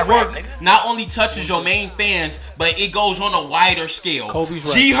body Shot of work rap, nigga. not only touches your main fans, but it goes on a wider scale. Kobe's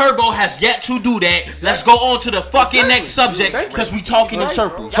right. G Herbo has yet to do that. Let's go on to the fucking next subject because we talking in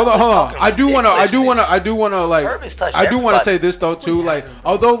circles. Hold on, was hold on. talking I do wanna ridiculousness. like. Herb has touched I do wanna say everybody. this though too. Like,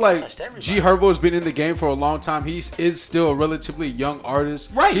 although like touched everybody. G Herbo has been in the game for a long time, he is still a relatively young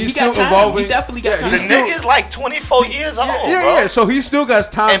artist. Right, He's he got still time. evolving. He definitely got time. The he's still- nigga's like 24 years old, bro. Yeah. So he still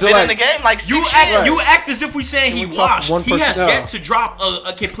got time And to been like. in the game like 6 You years. act as if we saying he we talk washed. one He has person- yet to drop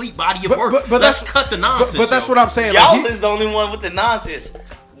a complete body of But- work. but Let's that's- cut the nonsense. But that's yo. what I'm saying. Y'all Like, he- is the only one with the nonsense.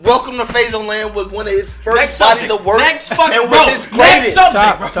 Welcome to Fazoland was one of his first Next bodies subject. of work Next fucking and was bro. his Next greatest.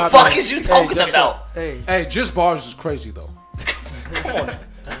 subject, bro. Stop Fuck it. is you talking Hey, about? Hey, hey, just bars is crazy though.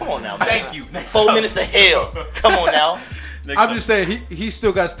 Come on now, man. Thank you. Next 4 subject. minutes of hell. Come on now. I'm just saying he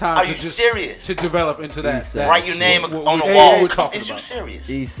still got time. Are you serious? To develop into that. Write your name on the wall. Is you serious?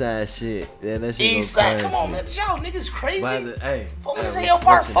 East Side shit. Yeah, that shit East Side. Come on, man. Y'all niggas crazy. Hey, Focus on your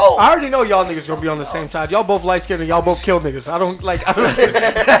part 4. I already know y'all niggas gonna be on the same side. Y'all both light skinned and y'all both kill niggas. I don't like.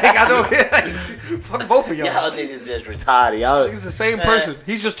 Fuck both of y'all. Y'all niggas just retarded. Y'all. He's the same person.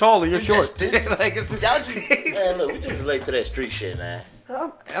 He's just taller. You're short. Y'all just man, look. We just relate to that street shit, man.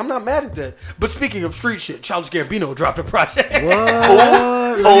 I'm not mad at that. But speaking of street shit, Childish Gambino dropped a project.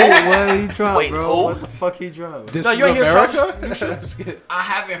 What? What he dropped, Wait, bro? who? What the fuck he dropped? This No, is you ain't hear America. I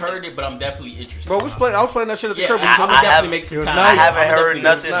haven't heard it, but I'm definitely interested. Bro, I was playing that shit at the curb. I'm gonna definitely make some time. I haven't heard definitely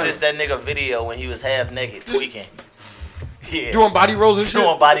nothing nice. since that nigga video when he was half naked tweaking. Yeah. Doing body rolls and shit.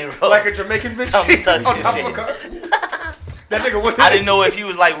 Doing body rolls. Like a Jamaican bitch. Tummy tucks On and top shit. of a car. That nigga was. I didn't know if he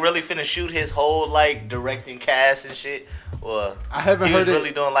was like really finna shoot his whole like directing cast and shit, or I haven't he heard was it.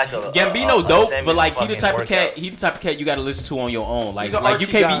 really doing like a Gambino dope, but like he the semi-fucking type of workout. cat. He the type of cat you gotta listen to on your own. Like He's an you artsy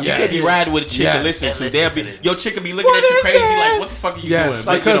can't guy. be you can't be Yes. riding with a chick Yes. and listen And to. listen They'll to be this. your chick could be looking at you crazy like what the fuck are you Yes,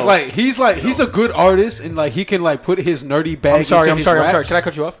 doing? because But, like he's a good artist and like he can like put his nerdy bag. I'm sorry. into I'm his sorry. raps, Can I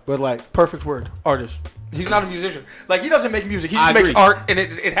cut you off? But like, Perfect word. Artist. He's not a musician. Like he doesn't make music. He just I makes agree. art, and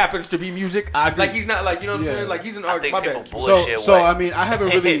it happens to be music. I agree. Like he's not like you know what I'm Yeah. saying. Like he's an I art. think My people bad. bullshit. so what I mean, I haven't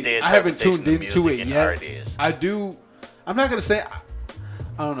really, their I haven't tuned interpretation of into music it and yet. art is. I do. I'm not gonna say.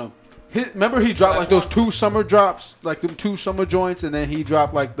 I don't know. Remember he dropped like those 2 summer drops, like them 2 summer joints, and then he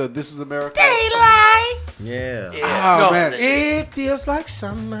dropped like the This Is America. Yeah. Oh No, man, it feels like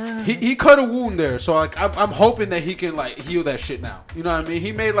summer. he cut a wound there, so like I'm hoping that he can like heal that shit now. You know what I mean?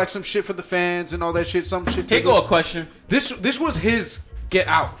 He made like some shit for the fans and all that shit. Some shit. Here go a question. This was his get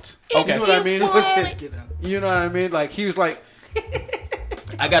out. Okay. You know what I mean? Get out. You know what I mean? Like he was like,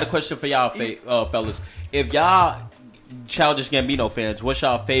 I got a question for y'all, fellas. If y'all Childish Gambino fans, what's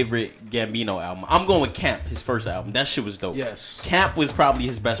y'all favorite Gambino album? I'm going with Camp, his first album. That shit was dope. yes. Camp was probably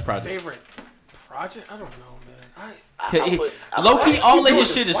his best project. Favorite project? I don't know, man. Low key, all of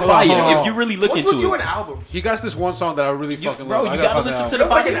his shit is fire. If you really look What's with into you it. and albums? He got this one song that I really fucking love. Bro, I you gotta gotta find listen that to out. the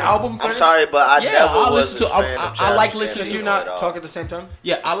Like fucking an album? I'm sorry, but I Yeah, never I'll was listen a to- fan of I like Childish listening Did to Gambino you not at all. talk at the same time?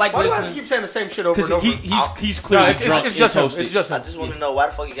 Yeah, I like Why do I listening keep saying the same shit over because and over? he's No, clearly it's drunk just him. and toasted. It's just I him. just want to know why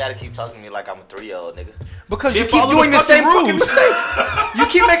the fuck you gotta keep talking to me like I'm a 3-year-old nigga. Because They you keep follow doing the the same fucking fucking rules. mistake. You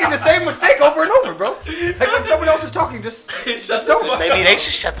keep making the same mistake over and over, bro. Like when someone else is talking, just don't. Maybe they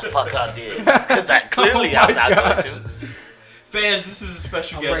should shut the fuck up, then. Because clearly I'm not going to. Fans, this is a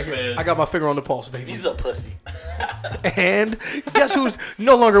special I'm guest, right here. fans. I got my finger on the pulse, baby. He's a pussy. And guess who's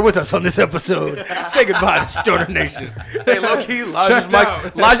no longer with us on this episode? Say goodbye to Stoner Nation. Hey, low key,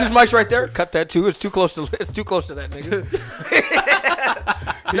 Elijah's mic's right there. Cut that too. It's too close to that nigga.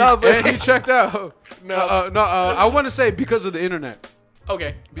 No, And he checked out. No. I want to say because of the internet.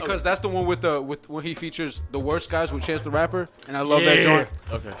 Okay. Because that's the one with when he features the worst guys with Chance the Rapper, and I love that Yeah. joint.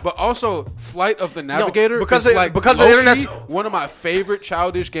 Okay. But also, Flight of the Navigator because is it- like because the low-key internet's- one of my favorite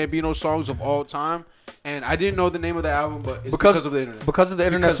Childish Gambino songs of all time. And I didn't know the name of the album, but it's because of the internet. Because of the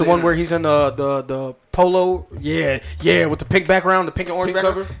internet's Because the the one internet. where he's in the polo. Yeah, with the pink background, the pink and orange Pink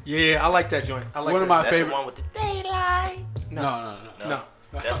background. cover? Yeah, I like that joint. I like One of that. my That's favorite. the one with the daylight. No. No.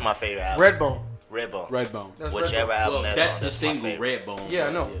 That's my favorite album. Redbone. Redbone. That's Whichever Redbone. album Well, that's that's on, the that's my single favorite. Redbone. Yeah,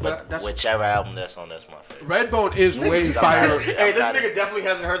 I know. Yeah. But that's Whichever album that's on, that's my favorite. Redbone is way I'm fire. not- Hey, this I'm not- nigga definitely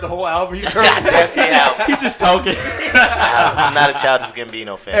hasn't heard the whole album. He's I heard definitely have. He's just talking. I'm not a Childish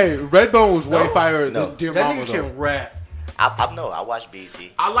Gambino fan. Hey, Redbone was way No. fire No. than Dear that Mama nigga though. can rap. I watch BET.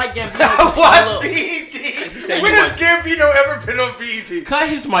 I like Gambino. 'cause I love- BET. When has Gambino ever been on BET? Cut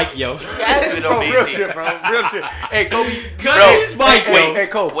his mic, yo. Ask me Bro, on real BET. shit, bro. Real shit. Hey, Kobe. Cut Bro, his mic, yo. Hey,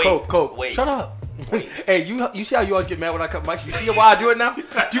 Cope. wait. Shut up. Hey, you see how you always get mad when I cut mics? You see why I do it now?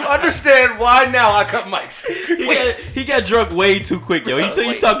 Do you understand why now I cut mics? He got drunk way too quick, yo. He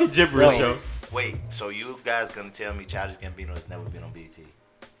Wait. talking gibberish, Wait. yo. Wait, so you guys gonna tell me Childish Gambino has never been on BET?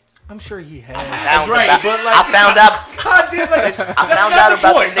 I'm sure he has. That's right, but like- I found out. God damn, like, Listen, I found out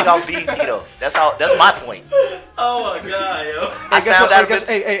about this nigga on BET though. That's my point. Oh my god, yo. I found out about.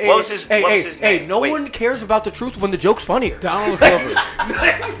 Hey, What was his name? Hey, no Wait. one cares about the truth when the joke's funnier. Donald Glover.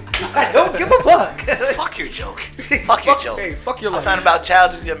 I don't give a fuck. Fuck your joke. Fuck your joke. Hey, fuck your I life. found about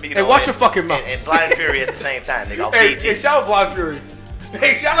Childish Gambino. Hey, watch and- your fucking mouth. And Blind Fury at the same time, nigga. On Hey, BET. hey, shout out Blind Fury.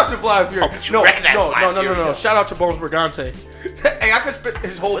 Hey, shout out to Blind Fury. Oh, but you recognize Blind Fury, No. though. Shout out to Bones Brigante. Hey, I could spit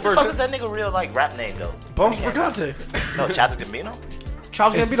his whole What the fuck is verse. that nigga real like rap name though? Bones Brigante. No, Childish Gambino.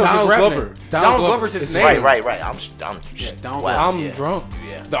 Charles It's Gambino's his Donald rap Glover. name. Donald Donald Glover. Glover's his It's name. Right. I'm Donald wow, I'm yeah. drunk.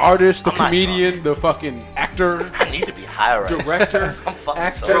 Yeah. The artist, the I'm not comedian, the fucking actor. I need to be high right now. Director. I'm fucking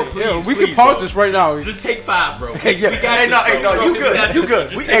actor. sorry. Please, Yeah, we please, can pause bro. this right now. Just take 5, bro. Hey, yeah. We got Hey, it, no, bro. hey, no, Bro, you we good. got You it. good.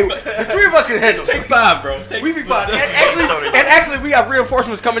 Just We, take hey, the 3 of us can handle Take it. 5, bro. We be fine. And actually, we have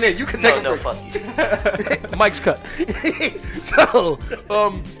reinforcements coming in. You can take No, a break. fuck you. Mike's cut. So,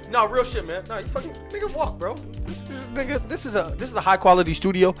 no, real shit, man. No, you fucking nigga walk, bro. Nigga, this is a high quality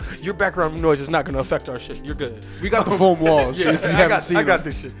studio. Your background noise is not gonna affect our shit. You're good. We got the foam walls. Yeah, if you I haven't got, seen I got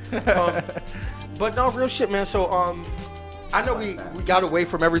them. this shit. But no, real shit, man. So, I know we got away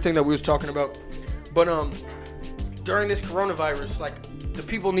from everything that we was talking about, but during this coronavirus, like, the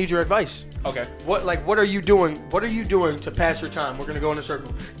people need your advice. Okay. What are you doing? What are you doing to pass your time? We're gonna go in a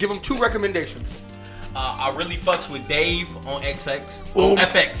circle. Give them 2 recommendations. I really fucks with Dave on XX. Ooh.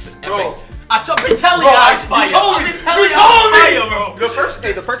 FX. Bro. FX. I've been telling Bro, you I you was fire. told I've me. been telling You you I told was fire,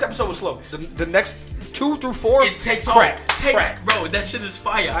 bro. The first episode was slow. The next 2 through 4, It takes crack. crack. Bro, that shit is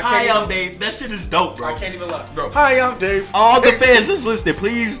fire. I can't Hi, even- I'm Dave. That shit is dope, bro. I can't even lie, Bro. Hi, I'm Dave. All the fans that's listening,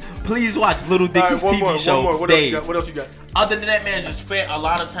 please watch Little All right, Dicky's one TV more, show. One more. What Dave. else you got? Other than that, man, just spent a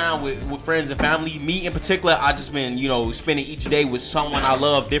lot of time with friends and family. Me in particular, I just been, spending each day with someone I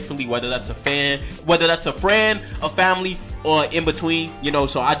love differently, whether that's a fan, whether that's a friend, a family, or in between.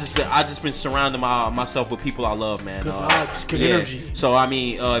 So I just been surrounding myself with people I love, man. Good vibes, good energy. So I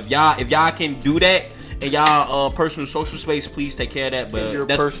mean, if y'all can do that in y'all personal social space, please take care of that. But Your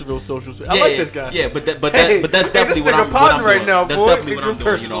that's, personal social space. I like this guy. Yeah, but that's Hey, definitely this what nigga I'm podding right doing. now, That's boy. definitely what Your I'm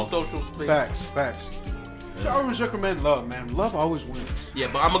doing. personal social space. Facts. I always recommend love, man. Love always wins. Yeah,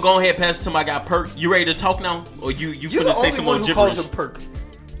 but I'm gonna go ahead and pass it to my guy Perk. You ready to talk now, or you You're finna the say only some one more who calls gibberish? him Perk.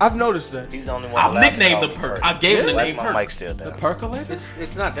 I've noticed that. He's the only one. I allowed to nicknamed call him me Perk. Perk. I gave him the Why is name my Perk. mic still The down? percolator?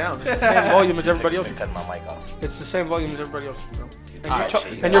 It's not down. It's the same volume as everybody Nigga's else. been cutting my mic off. It's the same volume as everybody else, bro. And, Alright,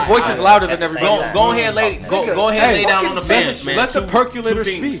 shit, and your voice is louder than everybody else. Go ahead, lady. Go ahead, and lay down on the fans, man. Let the percolator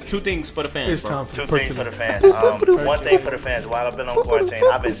two things, speak. 2 things for the fans, It's bro. time for Two the things for percolator. the fans. One thing for the fans. While I've been on quarantine,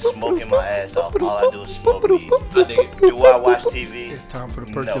 I've been smoking my ass off. All I do is smoke weed. I dig it. Do I watch TV? It's time for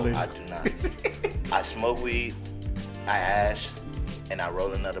the No, percolator. I do not. I smoke weed, I ash, and I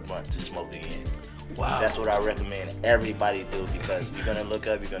roll another blunt to smoke again. Wow. That's what I recommend everybody do, because you're gonna look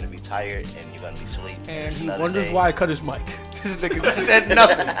up, you're gonna be tired, and you're gonna be asleep. And It's he another wonders day. why I cut his mic. This nigga just said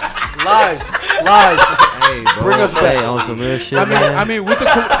nothing. Lies. Hey, bro. Bring us back. Hey, on some real shit, man. I mean, with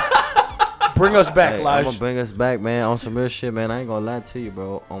the Bring us back, Hey, I'm Lies. gonna bring us back, man, on some real shit, man. I ain't gonna lie to you,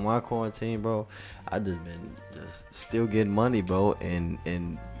 bro. On my quarantine, bro, I just been still getting money, bro, and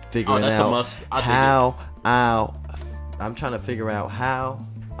figuring that's a out must. I dig how I'm trying to figure out how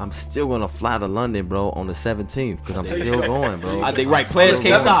I'm still gonna fly to London, bro, on the 17th, because I'm still going, bro. I dig right. Players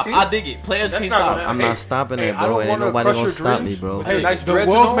can't stop. 17th? I dig it. Players That's can't not stop. gonna- I'm Hey, not stopping hey, it, I bro. don't Ain't wanna nobody crush gonna your stop me, dreams. bro. Hey, hey, nice the dreads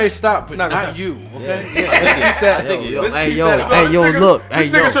and world all. may stop, but Not gonna not happen. you. Okay, Yeah. let's keep that. dig it. Let's Hey, keep yo, that. hey, This yo, nigga- look. Hey, This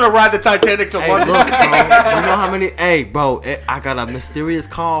nigga's yo. gonna ride the Titanic to Hey, London. look, bro. You know how many? Hey, bro. I got a mysterious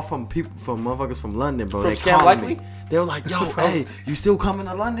call from people, from motherfuckers from London, bro. From They Scam called Likely? me. They were like, "Yo, hey, you still coming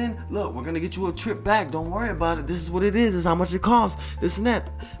to London? Look, we're gonna get you a trip back. Don't worry about it. This is what it is. This is how much it costs. This and that."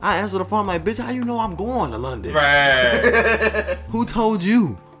 I answered the phone, like, "Bitch, how you know I'm going to London? Right. Who told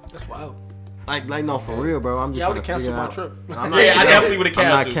you?" That's wild. Like, no, for real, bro. I'm just Yeah, I trying would've to figure canceled my out. trip. I'm Yeah, I definitely would've I'm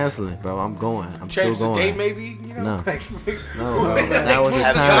not canceled. canceling, bro. I'm going. I'm Change still the going. date, maybe. You know? No. Like, No, bro. That was the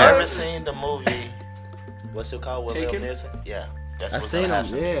Have you time. ever seen the movie? What's it called? With Liam Taken? Neeson? Yeah, that's I what's seen gonna them.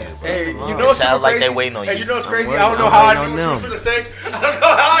 happen. Yeah. Hey, you Wow. know It what's sound super like crazy? they waiting on Hey, you. you know what's I'm crazy? waiting- I don't know I'm how I waiting knew on what you them. was finna say. I don't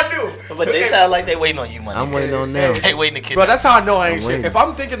know how I knew. But they sound like they waiting on you, money. I'm waiting on them. They waiting to kidnap. Bro, that's how I know I ain't I'm shit. waiting. If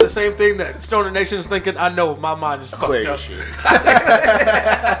I'm thinking the same thing that Stoner Nation is thinking, I know my mind is fucked Queer up. shit.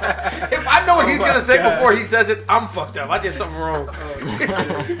 If I know what he's gonna say before he says it, I'm fucked up. I did something wrong.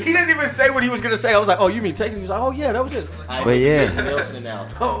 He didn't even say what he was gonna say. I was like, "Oh, you mean taking?" He's like, "Oh yeah, that was it." But yeah. Nelson out.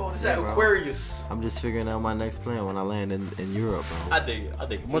 Oh, it's that Aquarius. I'm just figuring out my next plan when I land in Europe, bro. I dig it. I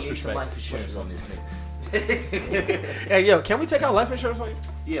dig it. Much respect. Life insurance on this nigga. Hey, yo, can we take out life insurance on you?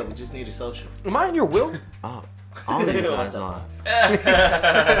 Yeah, we just need a social. Am I in your will? Oh, all of you guys are.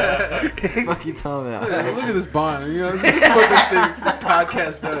 Fuck you talking about? Look at this bond. You know, this is what this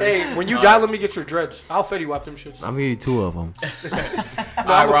podcast does. Hey, when you die, let me get your dreads. I'll Fetty Wap them shits. I'm here 2 of them.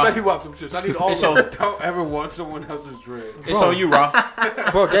 No, I'm Rob. Fetty Wap them shits. I need all So- of them. Don't ever want someone else's dread. It's on you, Raw.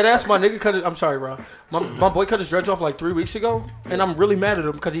 Bro, that ass my nigga cut it. I'm sorry, bro. My boy cut his dreads off like 3 weeks ago, and I'm really mad at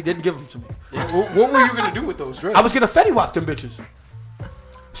him because he didn't give them to me. What were you gonna do with those dreads? I was gonna Fetty Wap them bitches.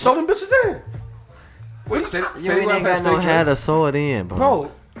 Sew them bitches in. Wait, say, You ain't got no hat to sew it in, bro.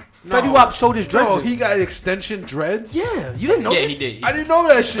 Bro, Fetty Wap showed his dreads. No, in. he got extension dreads. Yeah, you didn't know Yeah, this? he did. I didn't know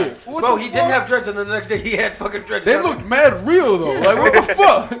that shit. What Bro, the he fuck? didn't have dreads, and then the next day he had fucking dreads. They looked mad real though. Like what the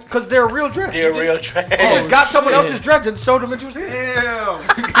fuck? because they're real dreads. They're real trash. He just got someone shit. else's dreads and sewed them into his head.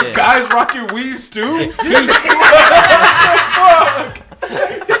 Damn. Guys rocking weaves too.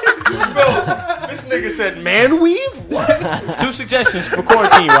 Bro, this nigga said man weave? What? 2 suggestions for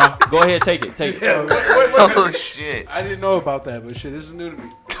quarantine, Rob. Go ahead, take it. Take it. Oh shit. I didn't know about that, but shit, this is new to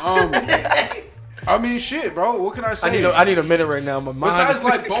me. I mean, shit, bro. What can I say? I need a minute right now. My mind. Besides,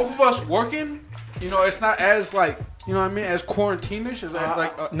 like both of us working, you know, it's not as like, you know what I mean, as quarantine-ish as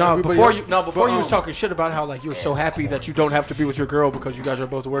like No, everybody before else. you before But, you was talking shit about how like you're so happy that you don't have to be with your girl because you guys are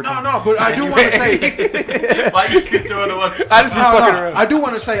both working. No, but I do want to say, Why you keep throwing the one? I just be fucking around. I do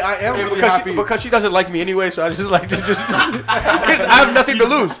want to say I am really happy. Because she doesn't like me anyway, so I just like to just. I have nothing to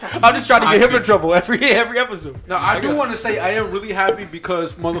lose. I'm just trying to get him in trouble every episode. No, I do want to say I am really happy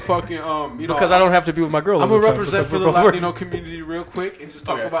because motherfucking you know, Because I don't have to be with my girl. I'm all gonna the time represent because for we're the both working. Latino community real quick and just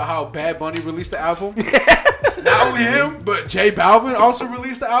talk about how Bad Bunny released the album. Not only him, but J Balvin also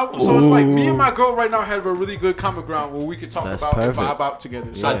released the album. So it's like me and my girl right now have a really good common ground where we can talk That's about perfect. and vibe out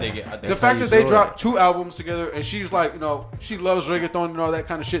together. So I dig it. the fact that they dropped 2 albums together and she's like, you know, she loves reggaeton and all that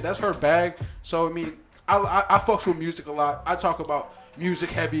kind of shit. That's her bag. So I mean, I fucks with music a lot. I talk about music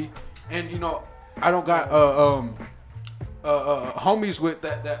heavy, and you know, I don't got homies with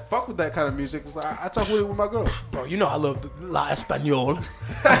that fuck with that kind of music. So I talk with it with my girl. Bro, you know I love La Espanol.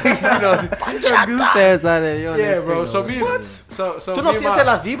 Yeah, bro. So me, and, so ¿Tú me no and sientes my,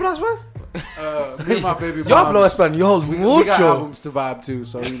 las vibras, güey? me and my baby Yo hablo moms, español we got mucho. albums to vibe to.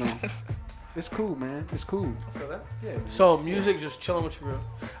 So you know, it's cool, man. It's cool. Yeah. Man. So music, just chilling with your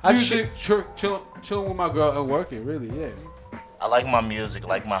girl. Music, chilling with my girl and working. Really, yeah. I like my music,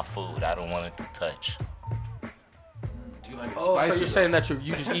 like my food. I don't want it to touch. Do you like it Oh, spicy? so you're saying that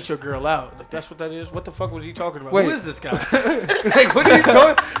you just eat your girl out? Like that's what that is? What the fuck was he talking about? Wait. Who is this guy? Like what are you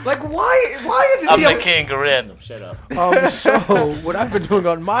talking? Like why does I'm he? the king of random. Shut up. So what I've been doing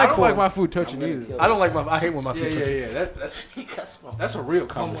on my I don't like quarantine- my food touching either. I don't like my. I hate when my food Yeah, touches. That's a real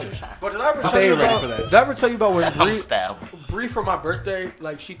conversation. But did I ever They tell you ain't ready about? for that. Did I ever tell you about when I'm style. Bree for my birthday,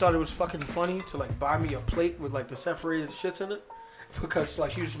 like she thought it was fucking funny to like buy me a plate with like the separated shits in it. Because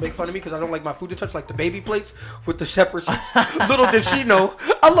like she used to make fun of me because I don't like my food to touch, like the baby plates with the separate shits. Little did she know,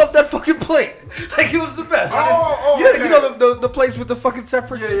 I love that fucking plate. Like it was the best. Yeah, okay. you know the plates with the fucking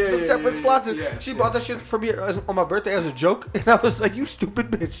separate, the separate yeah, slots. yeah, She yes, bought that shit for me on my birthday as a joke, and I was like, "You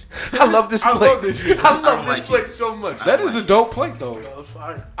stupid bitch! I love this I plate. love this shit. I love I this like plate so much." That is a dope plate though. It was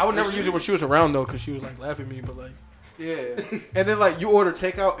fine. I would never use it when she was around though, because she would like laugh at me. But like, Yeah, and then like you order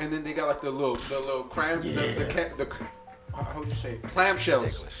takeout, and then they got like the little cram, the how would you say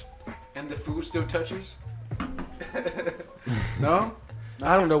clamshells, and the food still touches. No,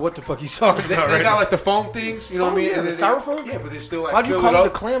 I don't know what the fuck he's talking they about. got Right like the foam things, you know what I mean? yeah, And the then styrofoam? Yeah, but they still like Why'd you fill call it it a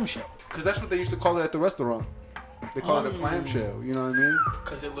up clamshell? because that's what they used to call it at the restaurant. They call it a clamshell. You know what I mean?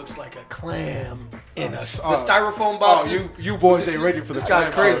 Because it looks like a clam in a the Oh. styrofoam Oh, box. you boys ain't ready for the This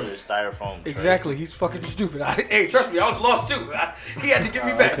guy's clamshell. crazy. Styrofoam tray. Exactly, he's fucking stupid. Hey, trust me, I was lost too. He had to get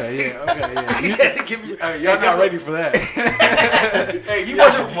me back. Okay, yeah. He had to get me. Y'all not ready for that. Hey, he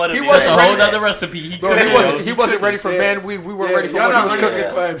wanna wasn't. He be wasn't That's a ready. whole nother recipe. He Bro, couldn't. he wasn't ready for Yeah. man. We weren't Yeah, ready for y'all what not he was ready cooking.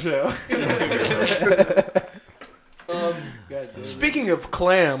 for the clamshell. God damn. Speaking of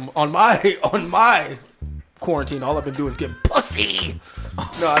clam, on my quarantine, all I've been doing is getting pussy.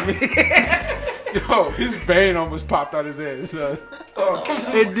 No, I mean, Yo, his vein almost popped out his head. So.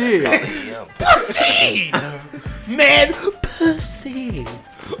 It did. Yeah. pussy, man, pussy.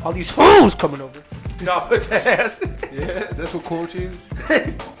 All these fools coming over. No, but that's Yeah, that's what quarantine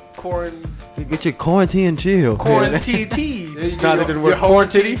is. You get your quarantine and chill. Quarantine tea. Yeah, you Nah, that get didn't your work. whole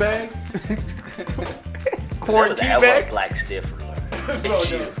Quarantine tea bag. That was Quarantine a bag. black stifler.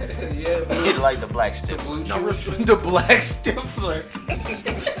 It's you. Yeah, You like the black stifler. blue chew. The black stifler.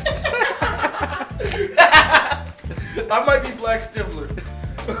 I might be black stifler.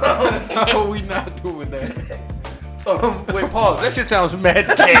 No, we not doing that. Wait, pause. That shit sounds mad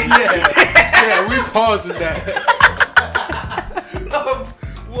gay. Yeah, we pausing that.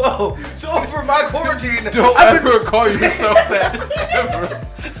 Whoa. So for my quarantine, Don't I've ever call yourself that. Ever. been,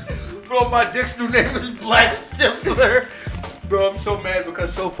 bro, my dick's new name is Black Stifler. Bro, I'm so mad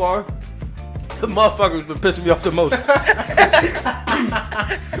because so far, the motherfucker's been pissing me off the most.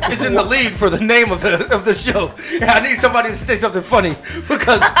 Is in the lead for the name of the show. I need somebody to say something funny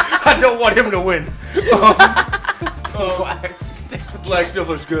because I don't want him to win. Black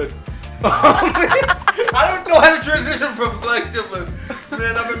Stifler's good. I don't know how to transition from black stimulus.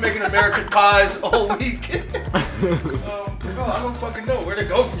 Man, I've been making American pies all week. I don't fucking know where to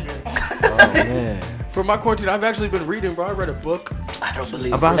go from here. Oh man. For my quarantine, I've actually been reading, bro. I read a book. I don't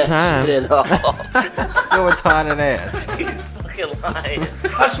believe About that time. shit at all. You're a tired ass. He's fucking lying.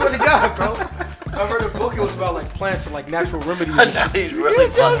 I swear to God, bro. I read a book. It was about like plants and like natural remedies. I know he's really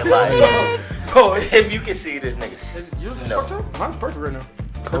fucking lying. Bro, If you can see this nigga, yours is No. fucked up? Mine's perfect right now.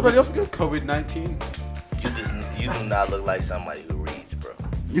 Everybody else is good? COVID-19. you do not look like somebody who reads, bro.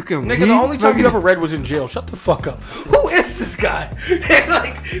 You can Nigga, read. the only time you ever read was in jail. Shut the fuck up. Who is this guy?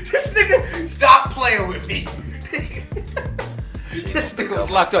 Like, this nigga, stop playing with me. This nigga was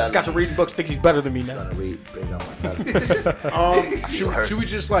locked up, got to reading books, thinks he's better than me He's now. gonna bring up my fellas. Should we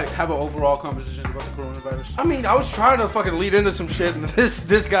just like have an overall conversation about the coronavirus? I mean, I was trying to fucking lead into some shit, and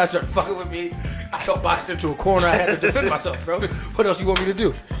this guy started fucking with me. I felt boxed into a corner. I had to defend myself, bro. What else you want me to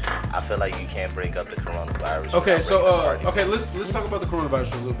do? I feel like you can't bring up the coronavirus. Okay, without so bringing up party. let's talk about the coronavirus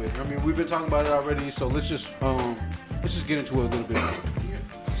for a little bit. I mean, we've been talking about it already, so let's just get into it a little bit.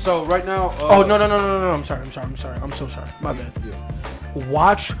 So right now, Oh, no. I'm sorry. I'm so sorry. My bad.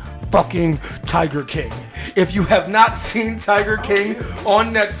 Watch fucking Tiger King. If you have not seen Tiger King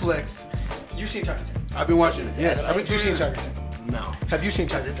on Netflix, you've seen Tiger King. I've been watching it. Yes, I've been You've seen tuning Tiger in. King. No. Have you seen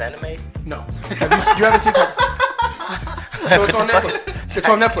Is Tiger this King? anime? No. You haven't seen Tiger King? So it's on Netflix. It's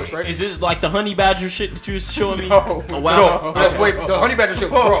on Netflix, right? Is this like the honey badger shit that you was showing me? No. Oh, wow. No, that's wait. The honey badger shit,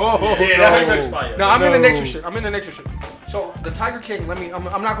 bro. Yeah, that is expired. No, I'm in the No. nature shit. So the Tiger King.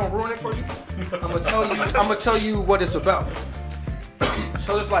 I'm not gonna ruin it for you. I'm gonna tell you what it's about.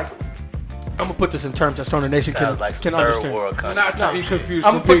 So there's like, I'm gonna put this in terms that Stoner Nation Sounds like some can third understand. world country. Not to be confused.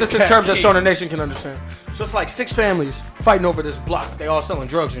 I'm with gonna put Big this in Cat terms that King. Stoner Nation can understand. So it's like 6 families fighting over this block. They all selling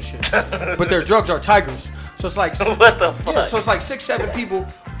drugs and shit, but their drugs are tigers. So it's like What the fuck? yeah, so it's like 6, 7 people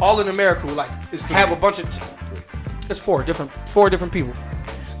all in America who like have a bunch of. It's four different people.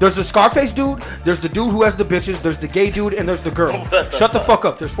 There's the Scarface dude. There's the dude who has the bitches. There's the gay dude, and there's the girl. What the Shut the fuck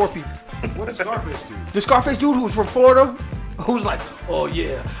up. There's 4 people. What's Scarface dude? The Scarface dude who's from Florida, who's like, oh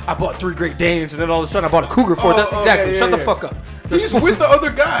yeah, I bought 3 Great Danes, and then all of a sudden I bought a cougar for that. Oh, Exactly. yeah, Shut the yeah. fuck up. He's with the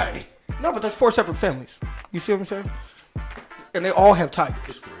other guy. No, but there's 4 separate families. You see what I'm saying? And they all have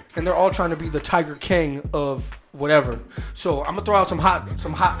tigers. And they're all trying to be the Tiger King of whatever. So I'm gonna throw out some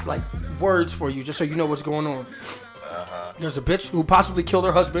hot like words for you, just so you know what's going on. There's a bitch who possibly killed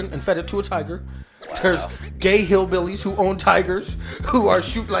her husband and fed it to a tiger. There's gay hillbillies who own tigers, who are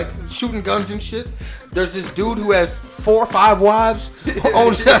shooting guns and shit. There's this dude who has 4 or 5 wives, who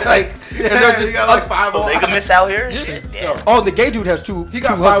owns like. And there's this he got like 5 wives. Polygamists out here and shit. Damn. Oh, the gay dude has 2. He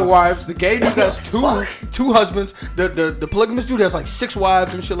got 2 5 husbands. wives. The gay dude has 2. 2 husbands. The polygamous dude has like 6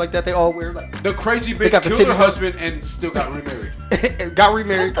 wives and shit like that. They all wear like The crazy They bitch got the killed her titties. husband and still got remarried. got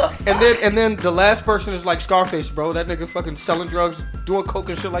remarried. What the fuck? And then the last person is like Scarface, bro. That nigga fucking selling drugs, doing coke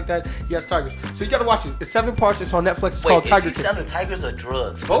and shit like that. He has tigers. So you gotta watch it. It's 7 parts. It's on Netflix. It's called Wait, is Tiger he King. selling tigers or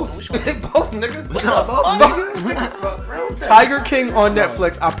drugs? Both. Which one is it? Both, nigga. Fuck? Tiger King on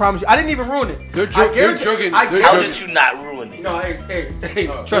Netflix. I promise you. I didn't even ruin it. They're I guarantee- joking. I They're How guarantee- did you not ruin it? No, hey,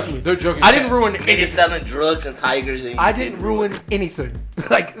 No, trust me. they're joking I didn't cats. ruin Niggas anything. selling drugs and tigers and you I didn't ruin anything.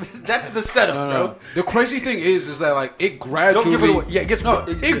 Like, that's the setup, No, bro. no. The crazy thing is that like it gradually. Don't give it away. Yeah, it gets no. it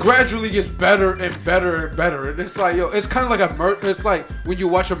It gets- gradually gets better and better and better. And it's like it's kind of like a murder. It's like when you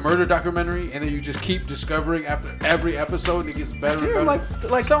watch a murder documentary and then you just keep discovering after every episode it gets better and Yeah, better.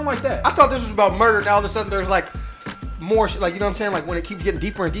 like something like that. I thought this was about murder. Now all of a sudden there's like more shit. Like, you know what I'm saying? Like when it keeps getting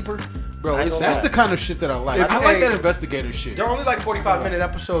deeper and deeper, bro. I ain't It's, gonna That's lie. the kind of shit that I like. If- I like hey, that investigative shit. they're only like 45-minute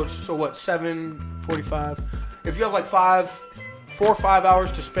episodes. So what? 7:45. If you have like 4 or 5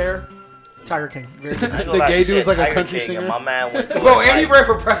 hours to spare, Tiger King. Very good. I ain't gonna The lie, gay you dude's said like a Tiger country King, singer? And my man went towards Bro, and he like, ran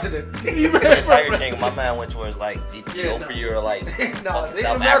for president. He ran you said for Tiger president. King, and my man went towards like Ethiopia or like No, fucking they in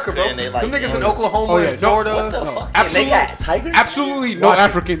South America, Africa, bro. and they like Them niggas in damn, Oklahoma Oh, yeah. and No, Florida. what the No. fuck? Absolutely. And they got tigers? Absolutely no Watch it.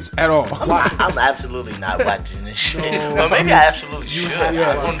 Africans at all. I'm absolutely not watching this shit. Well, maybe I absolutely should.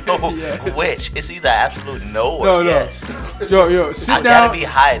 I don't know which. It's either absolute no or No, no. yes. Yo, sit I down. gotta be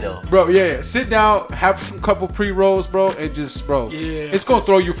high though. Bro, yeah. Sit down, have some couple pre-rolls, bro, and just, bro. Yeah. It's gonna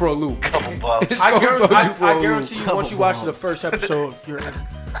throw you for a loop. Couple bumps. I Go guarantee you, once you watch the first episode, you're in.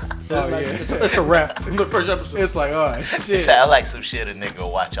 Oh, Like, yeah. it's a wrap from the first episode. It's like, all right, It shit. sound like some shit a nigga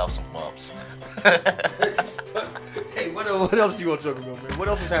watch off some bumps. Hey, what else do you want to talk about, man? What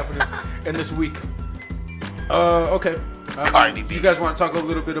else is happening in this week? Okay. Cardi B. You guys want to talk a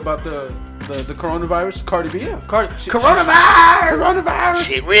little bit about the coronavirus? Cardi B? Yeah. Coronavirus! Coronavirus!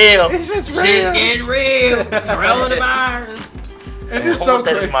 Shit real. It's just real. Shit's getting real. Coronavirus. And it's I so want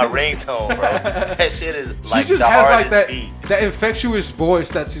that as crazy. my ringtone, bro. That shit is like She just the has like hardest that beat. that infectious voice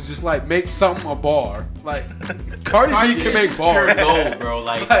that she just like makes something a bar. Like Cardi B can make bars. Pure gold, bro.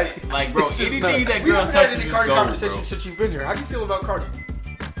 Like, bro, it's just anything nuts. that We girl haven't had touches any is Cardi gold, conversation bro. since you've been here. How do you feel about Cardi?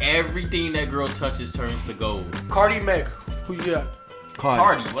 Everything that girl touches turns to gold. Cardi, Meg, who you got?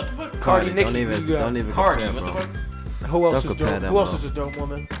 Cardi, what the fuck? Cardi, Nicki, don't even, who you got? don't even Cardi, compare, what the bro. fuck? Who else Don't is compare dope? them, Who else bro. is a dope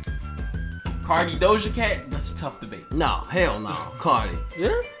woman? Cardi, Doja Cat, that's a tough debate. No, hell no. Cardi.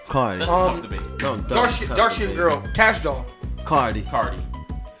 Yeah. Cardi. That's a tough debate. Don't Dark tough skin debate. girl, Cash Doll. Cardi. Cardi.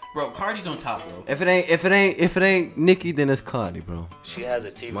 Bro, Cardi's on top, bro. If it ain't Nicki, then it's Cardi, bro. She has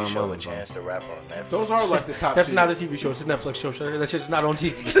a TV My show mama, with Chance to Rap on Netflix. Those are like the top. That's two. not a TV show. It's a Netflix show. So that shit's not on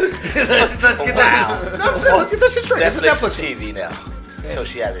TV. Wow. Let's get that shit straight. It's a Netflix Netflix is show. TV now. So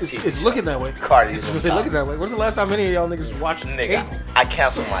she has a TV It's show. looking that way. Cardi is It's on really top. looking that way. When's the last time any of y'all niggas watched Nigga, cable? I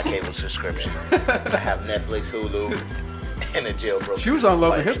canceled my cable subscription. I have Netflix, Hulu, and a jailbroken. She was on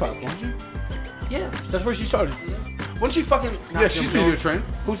Love and Fire Hip Hop, Stick. wasn't she? Yeah, that's where she started. When she fucking Yeah, she's Peter Train.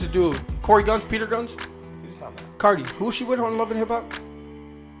 Who's the dude? Corey Guns, Peter Guns, Who's talking about? Cardi. Who was she with on Love and Hip Hop?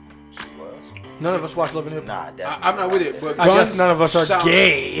 She was. None of us watch Love and Hip Hop. Nah, definitely. I'm not with it, but I guess Guns none of us are sounds-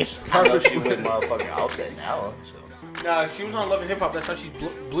 gay. I know she with motherfucking Offset now. So Nah, she was on Love and Hip Hop. That's how she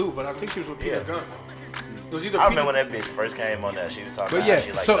blew. But I think she was with Peter Yeah. Guns. It was either I Peter. remember when that bitch first came on there. She was talking But about yeah, how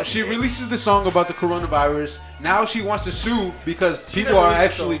she like so sucking she dick. releases the song about the coronavirus. Now she wants to sue because She people didn't are release the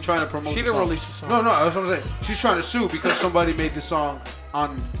actually song. trying to promote She the didn't song. release the song. No, that's what I'm saying. She's trying to sue because somebody made the song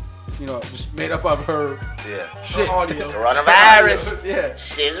on, just made up of her Yeah. shit. audio. Coronavirus. Yeah.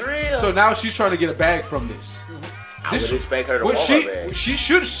 Shit's real. So now she's trying to get a bag from this. I would expect her to What want she her bag. she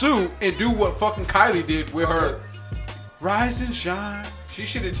should sue and do what fucking Kylie did with her Rise and Shine. She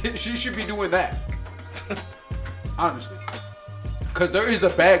should be doing that. Honestly. Because there is a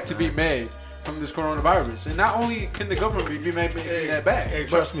bag to be made from this coronavirus. And not only can the government be making that bag. Hey, but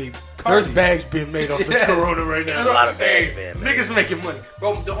trust me. Cardi. There's bags being made off this Yes. corona right now. There's a lot of bags being made. Niggas making money.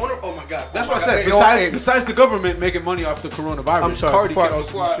 Bro, the owner. Oh my god. That's Oh what I my said. God. Hey, Besides the government making money off the coronavirus, I'm sorry, Cardi before can I- also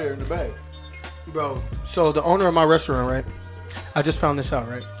before I- be sharing the bag. Bro, so the owner of my restaurant, right? I just found this out,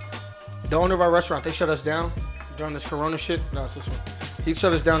 right? The owner of our restaurant, they shut us down during this corona shit. No, it's this one. He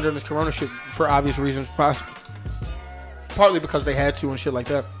shut us down during this corona shit for obvious reasons, partly because they had to and shit like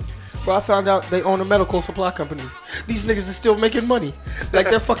that. But I found out they own a medical supply company. These niggas are still making money. Like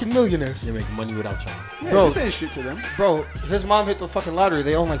they're fucking millionaires. They're making money without y'all. Yeah, Bro. this ain't shit to them. Bro, his mom hit the fucking lottery.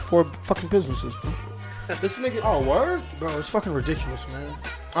 They own like 4 fucking businesses, bro. This nigga, oh word, bro, it's fucking ridiculous, man.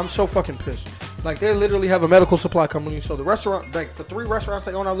 I'm so fucking pissed. Like they literally have a medical supply company. So the restaurant, like the 3 restaurants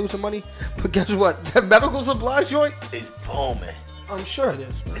they own are losing money. But guess what? That medical supply joint, It's booming. I'm sure it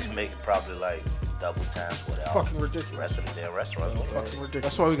is. Man. It's making probably like double times what else. Fucking The ridiculous. rest of the damn restaurants. was. Fucking ridiculous.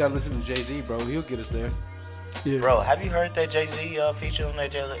 That's why we gotta listen to Jay-Z, bro. He'll get us there. Yeah. Bro, have you heard that Jay-Z feature on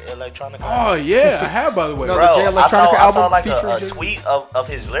that Jay Electronica? Oh yeah, I have by the way. No, Bro, the Jay I saw Electronica like album a featuring tweet of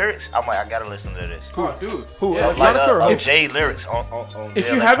his lyrics. I'm like, I gotta listen to this. Oh, dude. Who? Yeah, Like Electronica or- Jay lyrics on if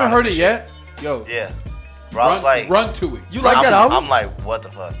Jay you haven't Electronica heard it shit. yet, yo, Yeah. Bro, I was like, run to it. You like that I'm album? like, what the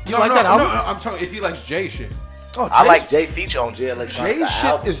fuck? You like that album? No, I'm talking if he likes Jay shit. Oh, I Jay- like Jay feature on Jay Electronica Jay shit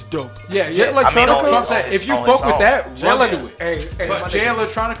album. is dope. Yeah, Jay yeah. Electronica. I mean, on So I'm saying, his- if you on his fuck with song. that, Jay run Elec- to it. Hey, my But Jay nigga.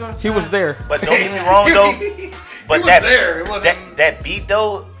 Electronica, He was there. But don't get me wrong though. But was that there. It wasn't- that beat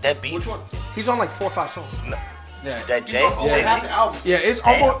though, that beat Which one? He's on like 4 or 5 songs. yeah, that Jay Over Jay half Z. the album. yeah, it's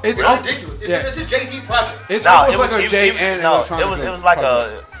Damn, almost, it's really? al- Ridiculous. yeah, It's a Jay-Z project. it's No, almost it like was, a Jay and no, Electronica. it was like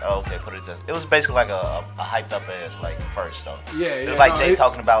project. okay, put it this. It was basically like a hyped up ass like first though. Yeah, It yeah, was like no, Jay it-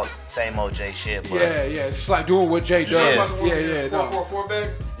 talking about same old Jay shit, but Yeah, it's just like doing what Jay does. Yeah, no. 4 bag.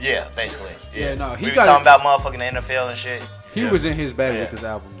 yeah, basically. Yeah, Yeah, no, he we was got talking it. about motherfucking the NFL and shit. He Yeah. was in his bag Yeah. with this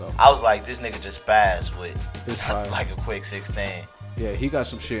album though. I was like, this nigga just spazzed with It's fire. like a quick 16. Yeah, he got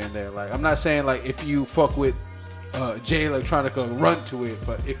some shit in there. Like, I'm not saying like if you fuck with Jay Electronica, run to it.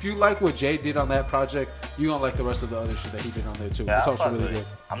 But if you like what Jay did on that project, you gonna like the rest of the other shit that he did on there too. Yeah, it's I also fuck really with good. it.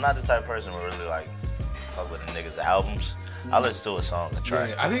 I'm not the type of person who really like fuck with the niggas' albums. I listen to a song, a track.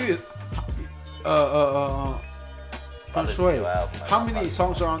 Yeah, I think it. I Feng listen Shui. to an album, like, How many like-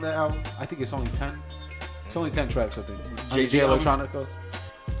 songs are on that album? I think it's only 10. It's only 10 tracks, I think. On Jay-Z Jay album? Electronica.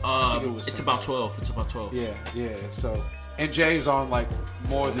 it was It's 10. about 12. It's about 12. Yeah. So, and Jay's on like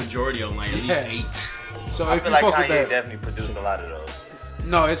more The than. majority of them, like at Yeah. least 8. So I if feel you like fuck Kanye with that, definitely produced a lot of those.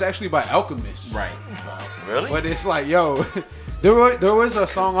 no, it's actually by Alchemist. Right. Really? But it's like, yo, there was a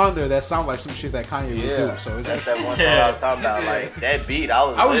song on there that sounded like some shit that Kanye would do. So it's that's like, that one song I was talking about. Like that beat, I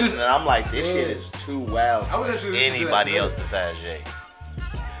was I was listening. I'm like, this shit is too wild I was for actually listening to that anybody today. else besides Jay.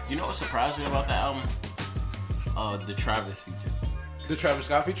 You know what surprised me about the album? The Travis feature. the Travis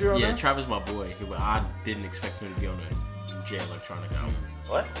Scott feature on Yeah, there. Travis my boy. I didn't expect him to be on there. Jay Electronica album.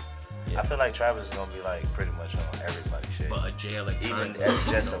 What? Yeah. I feel like Travis is gonna be like pretty much on everybody's shit. But a Jay Electronica, Even as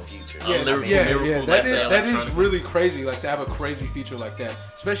just a feature. Yeah. That is really crazy. Like to have a crazy feature like that,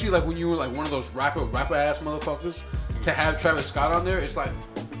 especially like when you were like one of those rapper ass motherfuckers. To have Travis Scott on there, it's like,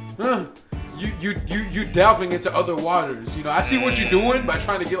 you delving into other waters. You know, I see what you're doing by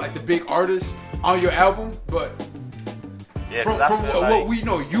trying to get like the big artists on your album, but from what we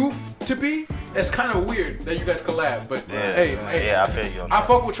know you to be, it's kind of weird that you guys collab. But hey, I feel you on that. I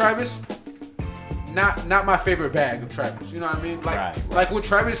fuck with Travis. Not my favorite bag of Travis. You know what I mean? Like with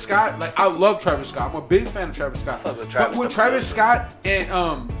Travis Scott, like I love Travis Scott. I'm a big fan of Travis Scott. But when Travis Scott and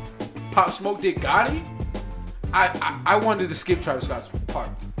Pop Smoke did Gotti, I wanted to skip Travis Scott's part.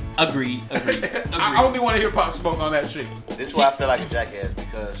 Agreed. I only want to hear Pop Smoke on that shit. This is why I feel like a jackass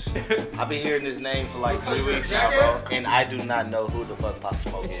because I've been hearing this name for like 3 weeks now, bro, and I do not know who the fuck Pop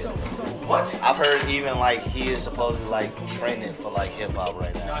Smoke is. What? I've heard even like he is supposedly like trending for like hip hop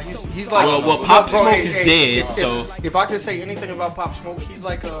right now. He's like well, Pop Smoke is dead. So if I could say anything about Pop Smoke, he's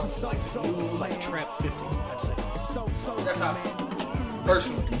like a new Trap 50. I'd say. That's how.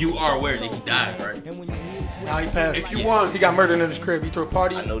 Personally, you are aware that he died, right? Now he passed. If you want, he got murdered in his crib. He threw a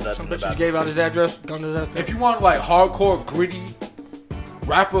party. I know nothing Some bitches about gave this. out his address, gunned his ass. if you want like hardcore gritty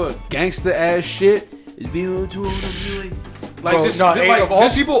rapper gangster ass shit, It's B12WA. like Bro, this. no, like of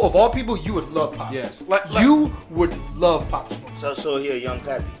all people, you would love Pop. yes, You would love Pop Smoke. So he a young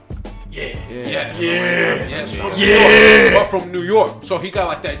Pappy. Yes. From Yeah. New York, but from New York, so he got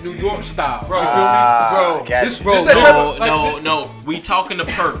like that New York style. Bro, you feel me? Bro, This that type of, like, No. We talking to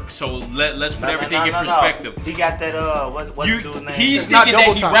Perk, so let's put everything in perspective. He got that what's the dude's name? He's not thinking that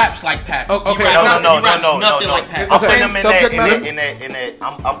double he time. raps like Pappy. Oh, okay. He raps No. nothing like Pappy. I'm putting him Subject matter? in that.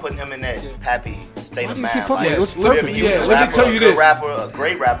 I'm putting him in that Pappy state of do you mind. keep fucking Like, with- you feel me? He was a let me rapper, tell you a good this. rapper, a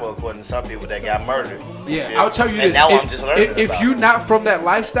great rapper according to some people that got murdered. Yeah, I'll tell you And this. now if, I'm just learning if about you're it. not from that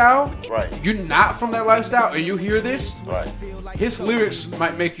lifestyle, Right. you're not from that lifestyle, and you hear this, Right. his lyrics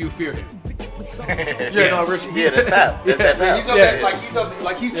might make you fear him. Yeah, Rich. Yeah, that's Pap. That's that Pap. He's up Yes. there,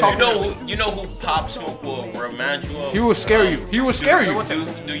 like he's talking. You know who Pop Smoke will remind you of? He will scare you. He will scare you.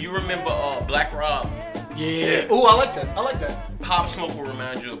 Do you remember Black Rob? Yeah. Oh, I like that. Pop Smoke will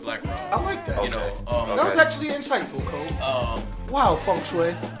remind you of Black Rob. I like that. You know, That was actually insightful, Cole. Wow, Feng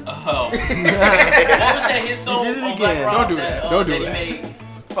Shui. what was that his song He did it on Black again. Rob? Don't do that. Don't do he that. made?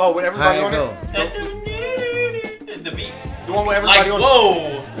 Oh, with everybody How on it it? The beat. The one with Like, everybody on it?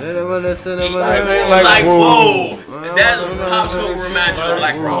 whoa. Like, whoa. That's Pop Smoke will remind you of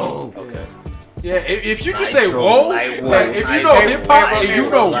Black Rob. Okay. Yeah, if you just Like, say so, whoa, like, like, if you know like, hip hop and you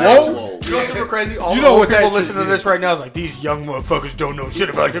know like, whoa, You know what's super crazy? All You the know old what that people shit listening to is. this right now is like, these young motherfuckers don't know shit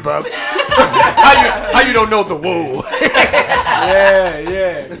about hip hop. how you don't know the whoa?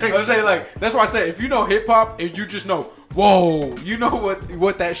 yeah. I'm saying like that's why I say if you know hip hop and you just know whoa, you know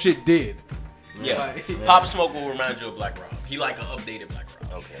what that shit did. Yeah. Like, Pop Smoke will remind you of Black Rob. He like an updated Black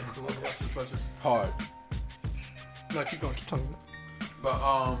Rob. Okay. hard. No, keep going, keep talking. But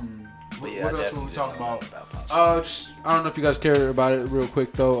But yeah, what I else were we definitely talking know about? Pop Smoke. Just I don't know if you guys care about it real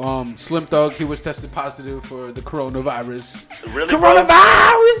quick though. Slim Thug, he was tested positive for the coronavirus. Really, bro?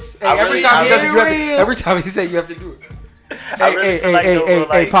 Coronavirus! Hey, I every really- time I he does it, really- every time he say you have to do it. I really feel like they were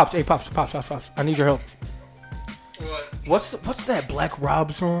like, Pops, I need your help. What's that Black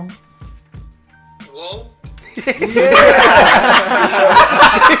Rob song? Whoa.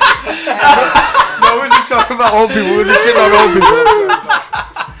 No, we're just talking about old people. We're just shitting on old people.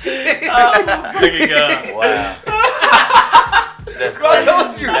 Look at God. wow. That's classic.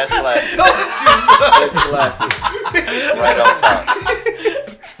 told you. That's classic. That's classic. Right on top.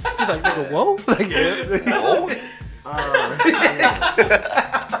 He's like, nigga, whoa? Like, yeah. Oh,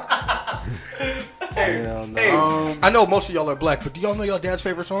 Hey, I know most of y'all are black, but do y'all know your dad's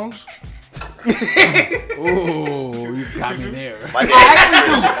favorite songs? Ooh, you got me there. my dad.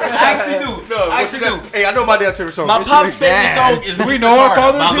 I actually do. I actually do. Hey, I know my dad's favorite song. My Mr. pop's Big favorite Dad. song is Do we Mr. know our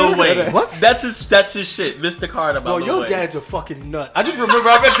Carter, fathers by the here? way. What? That's his shit. Mr. Carter, by Bro, the your way. dad's a fucking nut. I just remember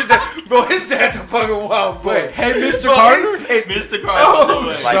I mentioned that. Bro, his dad's a fucking wild boy. Wait, hey, Mr. Bro, Carter? Hey, Mr. Carter, by the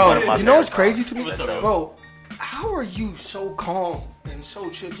way. Like one of my you know what's favorite crazy songs. to me? What's up? Bro, how are you so calm and so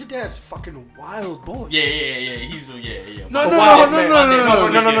chill? Your dad's a fucking wild boy. Yeah. He's a yeah. No. No.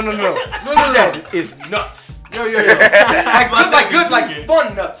 His dad is nuts. Yo. Like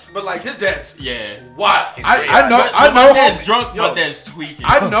fun nuts, but like his dad's Yeah. wild. I know. My dad's drunk, my dad's tweaking.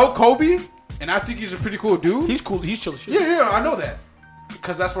 I know Kobe, and I think he's a pretty cool dude. He's cool. He's chill as shit. Yeah, I know that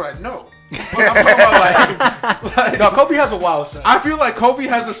because that's what I know. But I'm talking about like No, Kobe has a wild side. I feel like Kobe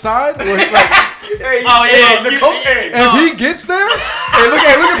has a side where like Oh yeah, the Kobe. if he gets there, Hey, look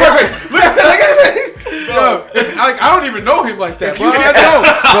at Perfect. Look at him. Yo, I don't even know him like that. But I know.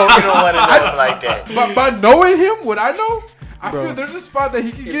 Bro, you don't want to know him like that. But by knowing him, what I know, I feel there's a spot that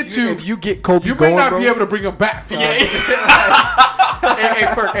he can get you. If you get Kobe You going, may not bro. be able to bring him back. Hey,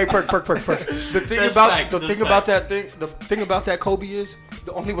 Perk. The thing about that Kobe is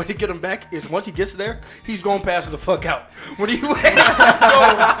the only way to get him back is once he gets there, he's gonna pass the fuck out. When when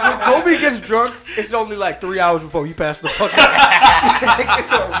Kobe gets drunk, it's only like 3 hours before he passes the fuck out.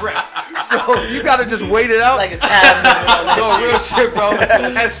 It's a wrap. So you gotta just wait it out. Like a time limit on this No, shit. real shit, bro.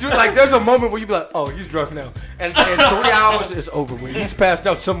 As soon, like, there's a moment where you be like, oh, he's drunk now. And in 3 hours, it's over with. He's passed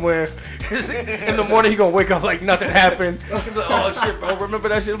out somewhere. In the morning, he gonna wake up like nothing happened. He's like, oh, shit, bro, remember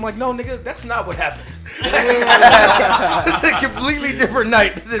that shit? I'm like, no, nigga, that's not what happened. It's a completely different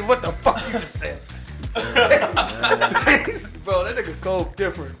night than what the fuck you just said. Bro, that nigga cold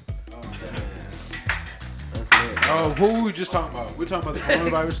different. What were we just talking about? We're talking about the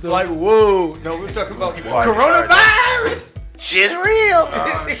coronavirus still? Like, whoa. No, we're talking about Coronavirus. Shit's real.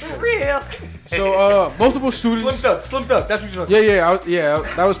 It's real. So, multiple students. Slipped up. That's what you're talking about. Yeah,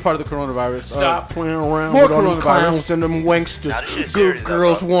 that was part of the coronavirus. Stop playing around more with all them coronavirus. clowns and them wanksters. Nah, this shit's Good serious,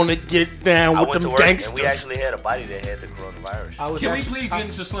 girls though. want to get down I with went to them work gangsters. and we actually had a body that had the coronavirus. Can we please get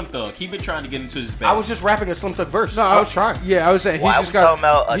into Slim Thug? He been trying to get into his bag. I was just rapping a Slim Thug verse. No, I was trying. Yeah, I was saying Why he are we just talking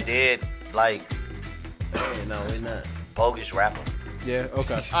got. about a dead, like, Hey, no, we're not. bogus rapper? Yeah,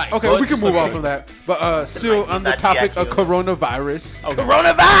 okay. Alright, Okay, go we can into move Slim on from that. But still Like, on the not topic of T.I.Q. coronavirus.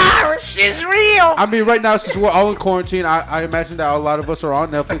 Coronavirus shit's real. I mean, right now, since we're all in quarantine, I imagine that a lot of us are on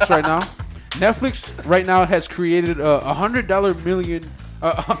Netflix right now. Netflix right now has created a $100 million.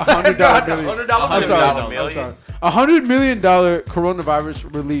 $100 million. I'm sorry. $100 million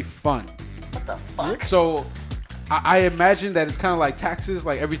coronavirus relief fund. What the fuck? So I imagine that it's kind of like taxes,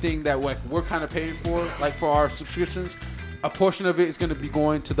 like everything that we're kind of paying for, like for our subscriptions. A portion of it is going to be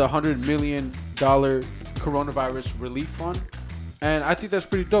going to the $100 million coronavirus relief fund, and I think that's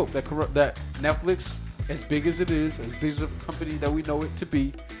pretty dope. That Netflix, as big as it is, as big as a company that we know it to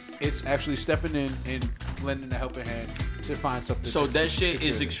be, it's actually stepping in and lending a helping hand to find something. So to- that to shit cure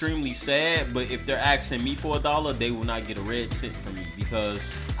is this. extremely sad, but if they're asking me for $1, they will not get a red cent from me because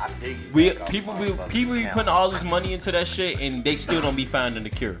I dig you. people be putting all this money into that shit and they still don't be finding the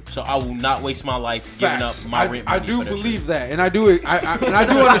cure. So I will not waste my life giving up Facts. my rent I money do for that believe shit. that, and I do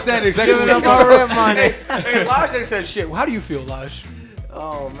understand exactly what Giving you're up talking our about. rent money. Hey, Laj ain't said shit. How do you feel, Laj?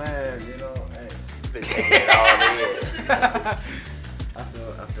 Oh man, you know, hey, Been taking it all in. I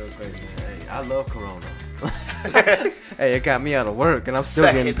feel great, man. Hey, I love Corona. Hey, it got me out of work, and I'm still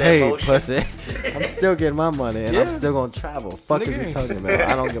Second getting that paid, motion. pussy. I'm still getting my money, and I'm Yeah. still gonna travel. Fuck is Nigga you ain't- talking about?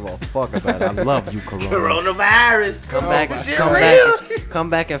 I don't give a fuck about it. I love you, Corona. Coronavirus. Come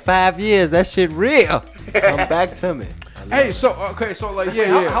back in 5 years. That shit real. Come back to me. I love Hey, it. so like Wait,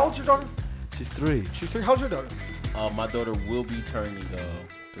 yeah. How old's your daughter? She's 3. She's 3. How's your daughter? My daughter will be turning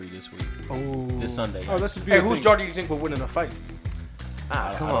 3 this week. Oh. This Sunday. Oh, that's a Hey, beautiful whose thing. daughter do you think will win in a fight?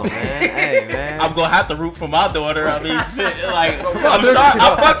 Ah, come on, man. Hey, man. I'm gonna have to root for my daughter. I mean, shit, like, I'm sorry,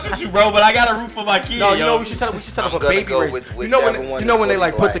 I fucks with you, bro, but I gotta root for my kid. No, you yo. know we should set up I'm a gonna baby go race. with You know whichever one when they is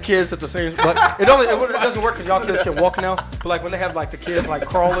like fully put the black. kids at the same, but it doesn't work because y'all kids can walk now. But like when they have like the kids like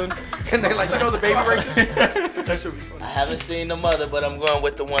crawling and they like the baby races. That should be funny. I haven't seen the mother, but I'm going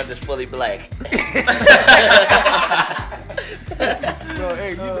with the one that's fully black. So,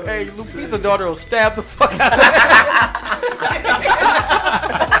 hey, Lupita's daughter will stab the fuck out of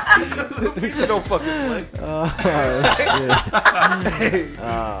Lupita don't fucking play. Oh,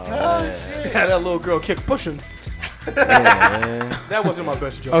 shit. Yeah, that little girl kick pushing. Yeah, man. That wasn't my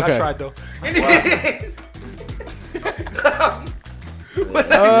best joke. Okay. I tried though.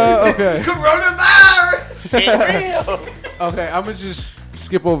 Okay. Coronavirus. Shit real. Okay, I'm gonna just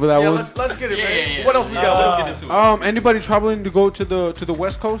skip over that Yeah, one. let's get it, man. Yeah. What else we got? Let's get into it. Anybody traveling to go to the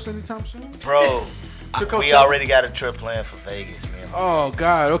West Coast anytime soon? Bro, we Coachella. already got a trip planned for Vegas, man. Oh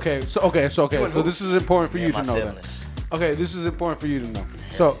God. Okay. So who? this is important for Me you and to my know. Then. siblings. Okay, this is important for you to know.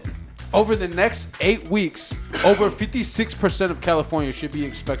 So, over the next 8 weeks, over 56% of California should be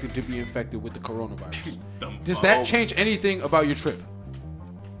expected to be infected with the coronavirus. Does that change anything about your trip?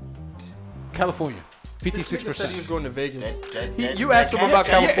 California, This nigga said he was 56%. going to Vegas. That You asked him kinda about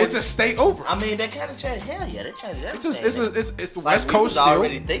change- California. Yeah, it's a state over. I mean, that kind of changed. Hell yeah, that changed everything. It's the like, West we Coast was still.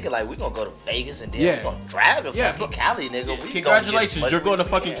 already thinking like we gonna go to Vegas and then Yeah. we gonna drive to Yeah, fucking but- Cali, nigga. We gonna get as Congratulations, much you're going to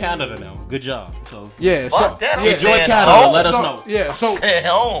as we fucking can. Canada now. Good job. So Yeah. Fuck that. I'm yeah, enjoy staying Canada. home. Let us know. Yeah. So Stay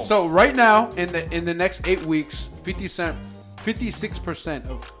home. So right now, in the next 8 weeks, 56%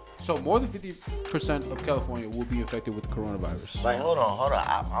 of more than 50% of California will be infected with the coronavirus. Like, hold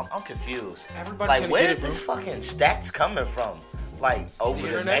on. I'm confused. Everybody's Like, gonna where's get it, this fucking stats coming from? like over the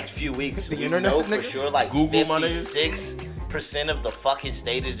internet? next few weeks, The we internet, know for nigga? sure like Google, my nigga? 56% of the fucking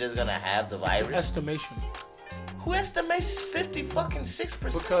state is just gonna have the virus. Estimation. Who estimates 56%?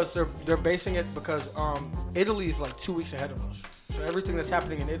 Because they're basing it because Italy is like 2 weeks ahead of us. So everything that's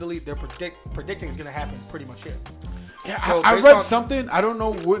happening in Italy, they're predicting is gonna happen pretty much here. Yeah, So I based read on- something. I don't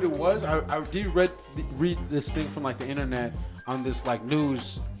know what it was. I did read this thing from like the internet on this like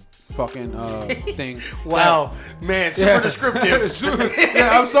news fucking thing. Wow, man, super descriptive.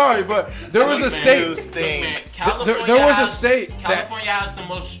 Yeah, I'm sorry, but there was a state. News thing. Man, California there was a has- state that- California has the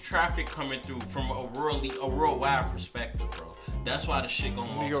most traffic coming through from a worldwide perspective, bro. That's why the shit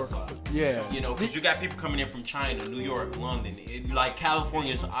gonna multiply. Yeah. You know, because you got people coming in from China, New York, London. Like,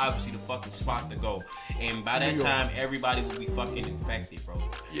 California is obviously the fucking spot to go. And by that time, everybody will be fucking infected, bro.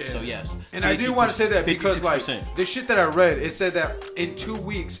 Yeah. So, yes. And I do want to say that because, like, 56%. the shit that I read, it said that in 2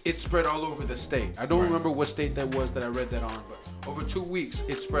 weeks, it spread all over the state. I don't remember what state that was that I read that on, but over 2 weeks,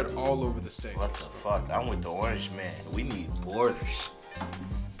 it spread all over the state. What the fuck? I'm with the orange man. We need borders.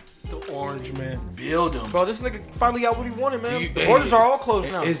 The orange man. Build them. Bro, this nigga finally got what he wanted, man. You- The borders are all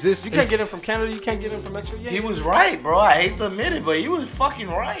closed now. Is this- you can't is- get in from Canada, you can't get in from Mexico. Yeah, He was right, bro. I hate to admit it, but he was fucking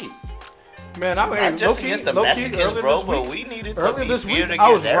right. man, I Not just against the Mexicans, bro, but we needed to Earlier be this week, feared I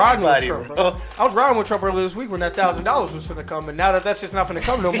was against riding with everybody, Trump, bro. bro. I was riding with Trump earlier this week when that $1,000 was gonna come, and now that that's just not gonna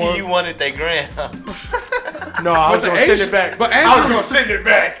come no more. You wanted that grand. No, I was the gonna send Asian- it back. but I was Andrew- gonna send it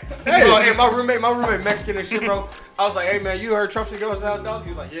back. Hey, my roommate Mexican and shit, bro. I was like, hey man, you heard Trump said go $1,000? He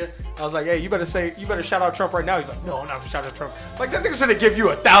was like, yeah. I was like, hey, you better shout out Trump right now. He's like, no, I'm not shouting out Trump. Like that nigga's gonna give you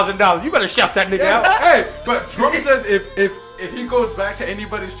 $1,000. You better shout that nigga out. Hey, but Trump said if he goes back to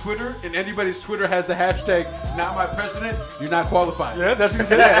anybody's Twitter and anybody's Twitter has the hashtag "not my president," you're not qualified. Yeah, that's what he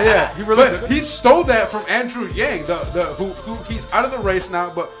said. Yeah. He really But he stole that from Andrew Yang, who he's out of the race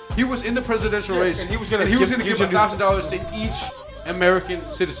now, but he was in the presidential race, and he was gonna give give $1,000 to each American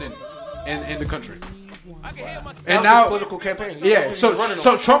citizen in the country. That And was now, his political campaign. yeah, That's what he was running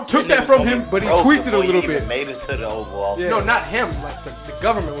so on. Trump took that from him, but he tweaked it a little bit. Made it to the Oval Office. No, not him. Like the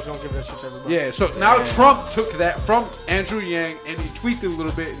government was gonna give that shit to everybody. Yeah, so now Trump took that from Andrew Yang and he tweaked it a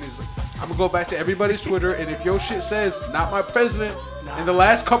little bit and he's like, I'm gonna go back to everybody's Twitter and if your shit says not my president in the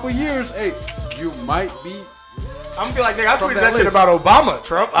last couple years, hey, you might be. I'm gonna be like, nigga, I From tweeted that that shit list. about Obama,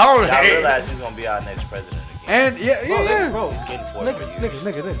 Trump. I don't Y'all know. realize he's gonna be our next president again. And yeah. Bro, He's getting 4 more years.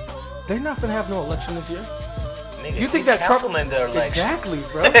 nigga. They not gonna have no election this year. Nigga, You think he's that Trump? canceling their election? Exactly,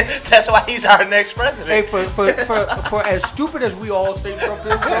 bro. That's why he's our next president. Hey, for as stupid as we all say Trump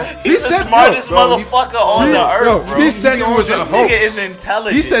is, bro. He's the said- smartest bro, motherfucker on the earth, bro. He said it was a This hoax. nigga is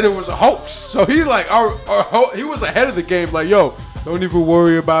intelligent. He said it was a hoax. So he like he was ahead of the game. Like, yo, don't even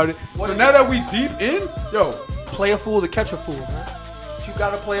worry about it. So now that we deep in, yo, Play a fool to catch a fool, man. You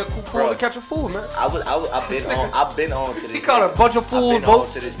gotta play a fool Bro. to catch a fool, man. I've been on to this. He caught a bunch of fool I've been on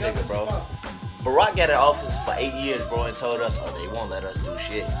votes. to this nigga, bro. Barack got in office for 8 years, bro, and told us, oh, they won't let us do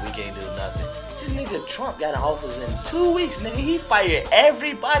shit. We can't do nothing. This nigga Trump got in office in 2 weeks, nigga. He fired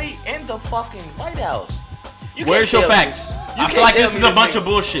everybody in the fucking White House. You Where's can't your tell me facts? this. You I can't feel like tell this me is a bunch nigga- of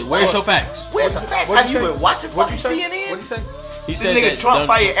bullshit. Where's your facts? Where's the facts? What'd Have you you say? been watching What'd fucking you say? CNN? What'd you say? He This said nigga that Trump done-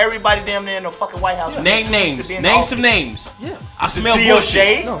 fired everybody damn near in the fucking White House. Name 2 weeks names. of being in Name office. some names. Yeah. I smell DOJ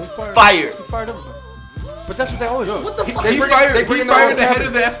bullshit. No, he fired. He fired everybody. But that's what they always do. What the fuck? They he bring- fired they bring he in their fired own the head cabinet.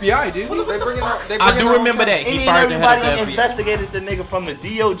 of the FBI, didn't he? They bring in their- they I bring in do their own remember that. cabinet. He Any and fired the head everybody of the FBI. investigated the nigga from the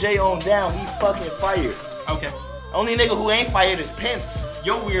DOJ on down. He fucking fired. Okay. Only nigga who ain't fired is Pence.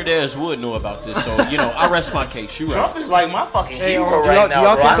 Your weird ass would know about this, so you know I rest my case. You right. Trump is like my fucking Hey, hero do y'all, right do y'all now,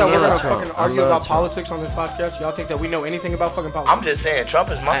 bro. think I that we're love gonna Trump. fucking I argue love about Trump. politics on this podcast? Y'all think that we know anything about fucking politics? I'm just saying, Trump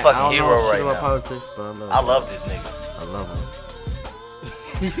is my Hey, fucking I don't hero know shit right about now. politics, but I love I him. love this nigga. I love him.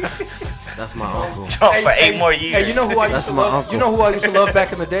 That's my uncle. Trump for 8 more years. Hey, you know who I used That's to my love? uncle. You know who I used to love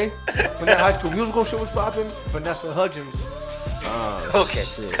back in the day when that High School Musical shit was popping? Vanessa Hudgens. Okay,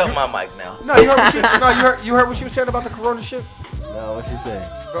 Shit. cut my mic now. No, you heard what she, you heard what she was saying about the Corona shit? No, what she say?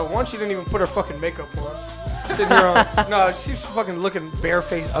 Bro, one, she didn't even put her fucking makeup on. Sitting here on, no, she's fucking looking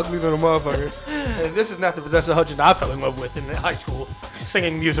barefaced, ugly little motherfucker. And this is not the Vanessa Hudgens I fell in love with in high school,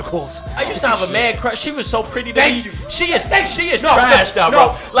 singing musicals. I used to have a mad crush. She was so pretty to Thank me. you. She is No, trash now,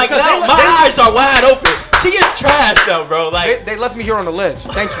 no, bro. Like because now, they- my eyes are wide open. She is trash now, bro. Like They left me here on the ledge.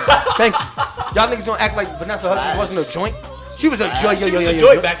 Thank you. Thank you. Y'all niggas don't act like Vanessa Hudgens wasn't a joint. She was a joint. she was a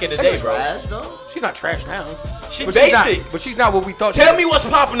joy back in the day, bro. Trash though. She's not trash now. She But basic. But she's not what we thought. Tell me what's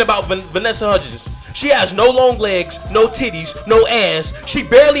popping about Vanessa Hudgens. She has no long legs, no titties, no ass. She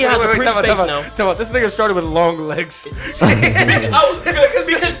barely has a pretty face now. Tell me, this nigga started with long legs.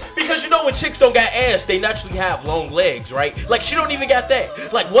 Because you know when chicks don't got ass, they naturally have long legs, right? Like she don't even got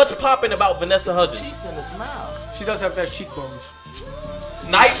that. Like what's popping about Vanessa Hudgens? Cheeks and a smile. She does have nice cheekbones.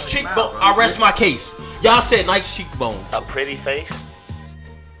 Nice cheekbone. I rest my case. Y'all said nice cheekbones. A pretty face.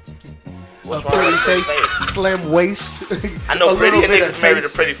 A pretty face, slim waist. I know pretty niggas married a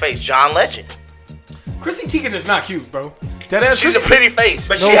pretty face. John Legend. Chrissy Teigen is not cute, bro. That She's a pretty face,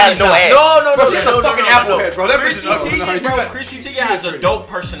 but she No, has no she's ass. No, she's a fucking applehead, bro. That bitch is ugly. Chrissy Teigen has a dope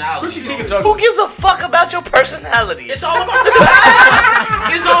personality. Chrissy Teigen's Who ugly. gives a fuck about your personality? It's all about the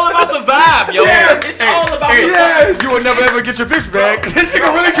vibe. It's all about the vibe, yo. It's all about the vibe. You would never ever get your bitch back. This nigga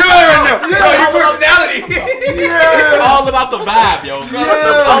really trying right now. Bro, your personality. It's all about the vibe, yo. It's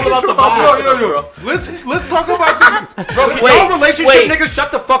all about the vibe. Let's talk about the Bro, y'all relationship niggas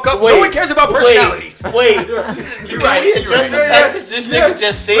shut the fuck up. No one cares about personalities. Wait. You're right. Just the fact that this nigga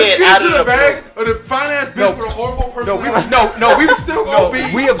just said out of the bag or the fine ass bitch with a horrible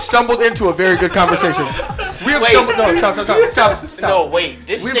personality. We have stumbled into a very good conversation. We have stumbled. No, stop. No, wait.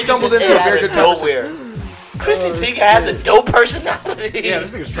 This We've nigga stumbled just into a said very out good of nowhere. Chrissy Teigen has a dope personality. Yeah, this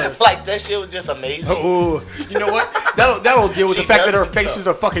nigga's trash. Like that shit was just amazing. Ooh, you know what? That'll deal with She the fact that her doesn't, face though. is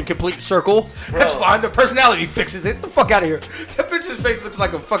a fucking complete circle. That's fine. The personality fixes it. The fuck out of here. That bitch's face looks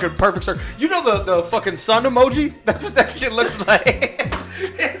like a fucking perfect circle. You know the fucking sun emoji? That's what that shit looks like.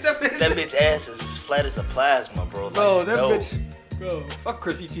 That bitch ass is as flat as a plasma, bro. Like, Bro, that bitch. Bro, fuck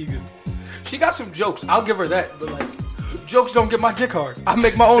Chrissy Teigen. She got some jokes. I'll give her that. But like, jokes don't get my dick hard. I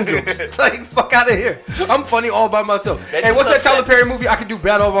make my own jokes. Like, fuck out of here. I'm funny all by myself. Hey, what's that Tyler Perry movie? I can do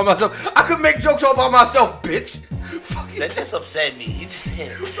bad all by myself. I can make jokes all by myself, bitch. That just upset me. He just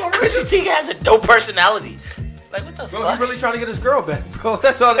said Chrissy Teigen has a dope personality. Like what the Bro, fuck? he's really trying to get his girl back, bro.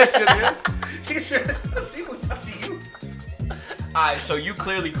 That's all that shit is. He's trying to see you. Alright, so you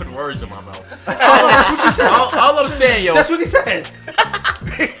clearly put words in my mouth. All I'm saying, yo. That's what he said.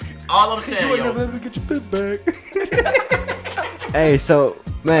 All I'm saying, You ain't yo. never ever get your bit back. Hey, so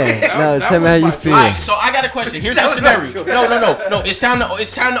man, no, that tell me was how you my feel. Alright, so I got a question. Here's the scenario. No. It's time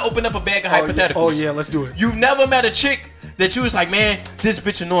to open up a bag of hypotheticals. Oh yeah, let's do it. You've never met a chick that you was like, man, this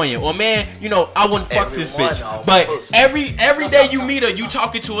bitch annoying, or man, you know, I wouldn't fuck this Everyone bitch. knows. But every day you meet her, you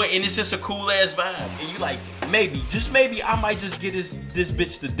talking to her, and it's just a cool ass vibe, and you like, maybe, just maybe, I might just get this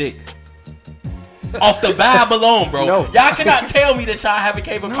bitch the dick. Off the vibe alone, bro. No. Y'all cannot tell me that y'all haven't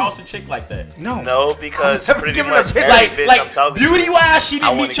came across a chick like that. No, because I'm pretty giving much a bitch- every bitch I'm Like talking beauty to. wise, she I didn't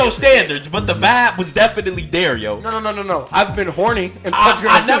wanna meet your get the standards, but the vibe was definitely there, yo. No. I've been horny and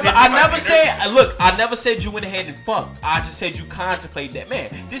I never said. Look, I never said you went ahead and fucked. I just said you contemplated that. Man,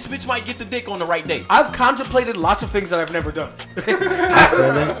 this bitch might get the dick on the right day. I've contemplated lots of things that I've never done. I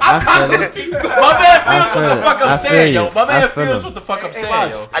feel it. My man feels what the fuck I'm I saying, feel yo. you. My I man feel feels it. what the fuck I'm Hey, saying,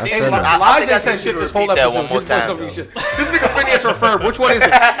 Raj, yo. I need feel to. it. I Lies think I that said need shit to this whole repeat that episode. one more This was time. some though. shit. This nigga Phineas or Ferb. Which one is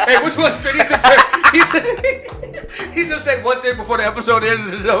it? Hey, which one? Phineas or Ferb? He's just saying one thing before the episode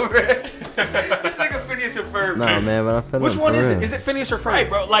ends is over. This nigga Phineas or Ferb. No, man, but I feel Which it one for is real. it? Is it Phineas or Ferb? Right,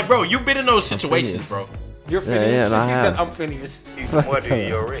 bro. Like, bro, you've been in those situations, bro. You're Phineas. yeah, I He have. said I'm Phineas. He's the more than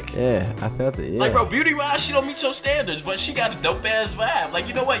you're Rick. Yeah, I felt it. Yeah. Like, bro, beauty wise, she don't meet your standards, but she got a dope ass vibe. Like,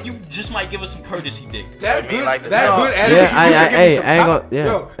 you know what? You just might give her some courtesy dick. That me good, like the that top. good attitude. Yeah, you I give me some ain't top- gonna- yeah,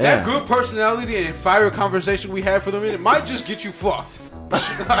 Yo, yeah. that good personality and fire conversation we had for the minute might just get you fucked. Yo,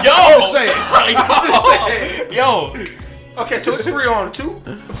 I'm saying. I'm just saying. yo. Okay, so it's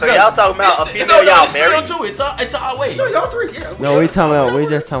 3-on-2. So y'all talking about a female No, y'all it's married? 3-on-2. It's our way. No, y'all three. Yeah. No, we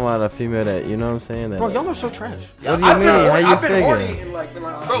just talking about a female that, you know what I'm saying? That, Bro, y'all are so trash. what do you mean? How you I've been horny figure? and like, been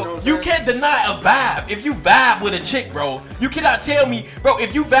like, you know Bro, what you I'm saying? can't deny a vibe. If you vibe with a chick, bro, you cannot tell me, bro,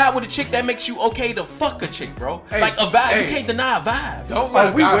 if you vibe with a chick, that makes you okay to fuck a chick, bro. Hey, like a vibe, hey. you can't deny a vibe. Don't let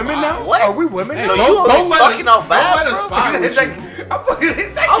Are we a guy women vibe. now? What? Are we women? So now? you Don't only let fucking us- off don't let vibes, us bro? vibe with It's like, you. I'm fucking,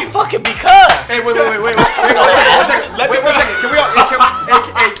 thank I'm you. fucking because. Hey, wait, one second. Wait, one second. Can we all,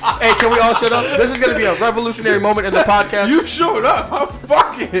 hey, can we all shut up? This is gonna be a revolutionary moment in the podcast. You showed up. I'm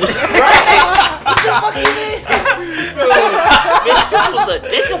fucking. Bitch, this was a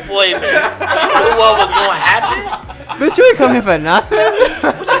dick appointment. You knew what was gonna happen? Bitch, you ain't come here for nothing.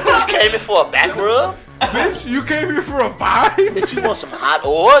 What you think you came in for a back rub? Bitch, you came here for a vibe? Did you want some hot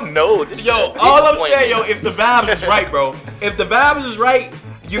oil? No, this is a Yo, dick all I'm appointment. saying, yo, if the vibes is right, bro, if the vibes is right,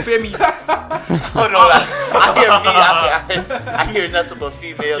 You feel me? Hold on. I hear nothing but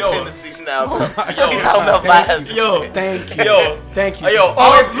female tendencies now, bro. He talking about vibes. Yo, Thank you. yo, Thank you. yo.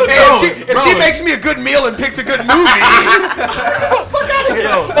 If she makes me a good meal and picks a good movie, fuck out of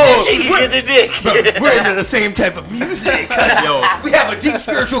here. She can get the dick. We're into the same type of music. Yo, We have a deep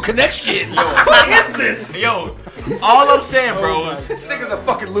spiritual connection. What is this? yo. All I'm saying, bro, is This nigga's a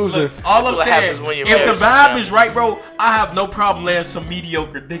fucking loser. all That's I'm what happens saying. when you're If the married vibe is sometimes. right, bro, I have no problem laying some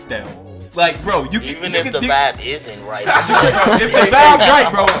mediocre dick down. Like, bro, you can Even you if can the dig- vibe isn't right. If the vibe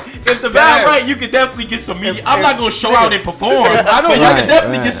right, bro. If the vibe right, you can definitely get some mediocre. I'm not gonna show out and perform, but you can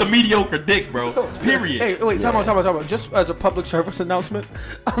definitely get some mediocre dick, bro. Period. Hey, wait, time out. Just as a public service announcement,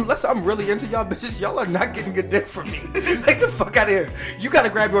 unless I'm really into y'all bitches, y'all are not getting good dick from me. Like the fuck out of here. You gotta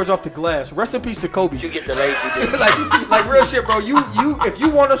grab yours off the glass. Rest in peace to Kobe. You get the lazy dick. like real shit, bro. You if you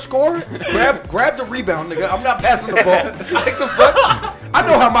want to score, grab the rebound, nigga. I'm not passing the ball. Like the fuck. I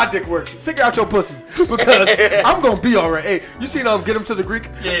know how my dick works. Figure out your pussy because I'm gonna be alright. Hey, you seen Get Him to the Greek?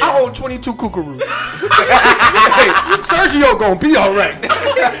 Yeah. I own 22 kookaroos. Hey, Sergio gonna be alright.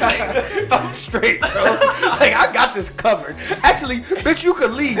 I'm straight, bro. Like I got this covered. Actually, bitch, you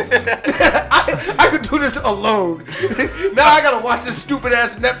could leave. I could do this alone. Now I gotta watch this stupid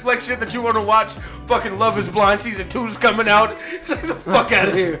ass Netflix shit that you wanna watch. Fucking Love Is Blind season 2's coming out. Get the fuck out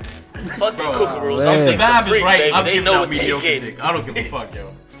of here. Fuck the kookaroos. man. I'm If the sick of vibe is freak, right, baby. I'm They giving know out what they mediocre getting. dick. I don't give a fuck,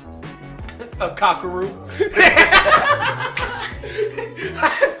 yo. A cockaroo.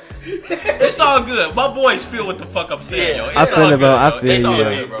 It's all good. My boys feel what the fuck I'm saying, yo. It's I feel all it, bro. good, I yo. feel It's you, all yo.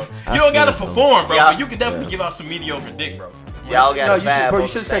 good, bro. I You don't gotta feel it, perform, bro, Yeah. but you can definitely give out some mediocre dick, bro. Y'all got No, a you vibe should, bro. on You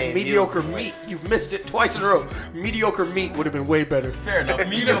the should say same mediocre music. meat. You've missed it twice in a row. Mediocre meat would have been way better. Fair enough.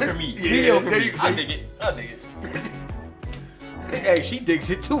 Mediocre meat. Yeah, Mediocre there meat. you- I dig it. I dig it. Hey, she digs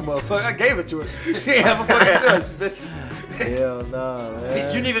it too, motherfucker. I gave it to her. She ain't have a fucking choice, bitch. Hell no,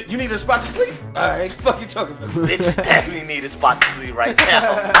 man. You need a spot to sleep? Alright, fuck you talking about? Bitches definitely need a spot to sleep right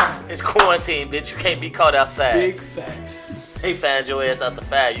now. It's quarantine, bitch. You can't be caught outside. Big facts. They found your ass out the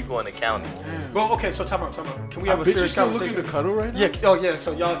fire. You going to county. Well, okay, so time out. Can we have a Bitch, you serious still conversation? looking to cuddle right now? Yeah, oh yeah,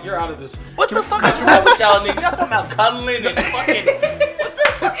 so you're out of this. What the fuck is wrong with y'all niggas? Y'all talking about cuddling and fucking... What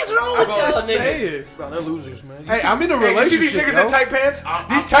the fuck is wrong with y'all Just niggas? saying. Bro, they're losers, man. Hey, I'm in a Hey, you see relationship, these niggas yo. in tight pants?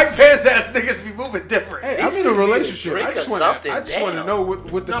 These tight pants ass niggas be moving different. Hey, These I'm in a niggas need a relationship. drink I just or want something, to damn. know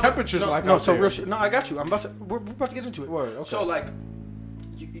what the temperature's like No, out so there. real shit. No, I got you. We're about to get into it. Word, okay. So like,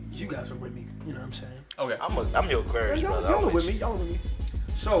 you guys are with me. You know what I'm saying? Okay. I'm your Aquarius, brother. Y'all I'm are with with you. me. Y'all are with me.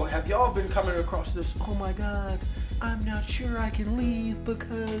 So have y'all been coming across this? Oh my God, I'm not sure I can leave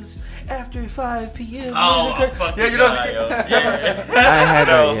because after 5 p.m. Oh, music- fuck yeah, you you know. know, yo. Yeah. I had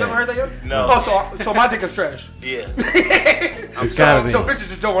No. that. Never Yeah. heard that yet? No. Oh, so my dick is trash. Yeah. It's gotta be. So bitches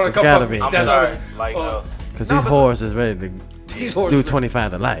just don't want to It's come. gotta fuck be. me. I'm That's sorry. all right. Like, Because No, these but- whores is ready to These whores do are-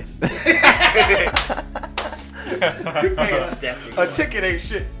 25 to life. it's definitely A ticket ain't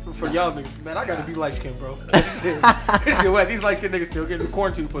shit for y'all niggas. Man, I gotta be light skinned, bro. This shit wet. These light skinned niggas still getting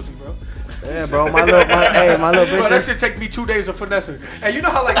quarantine pussy, bro. Yeah, bro. My little Bro, that bitch. shit take me 2 days of finessing. And you know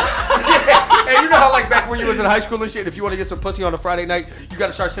how like, back when you was in high school and shit, if you want to get some pussy on a Friday night, you got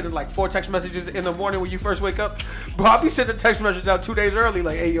to start sending like 4 text messages in the morning when you first wake up. Bro, I'll be sending text messages out 2 days early,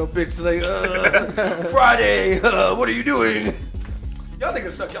 like, hey yo, bitch, like, Friday, what are you doing? Y'all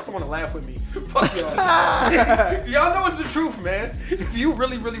niggas suck. Y'all don't want to laugh with me. Fuck y'all. Y'all know it's the truth, man. If you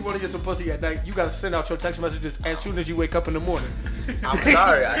really, really want to get some pussy at night, you got to send out your text messages as soon as you wake up in the morning. I'm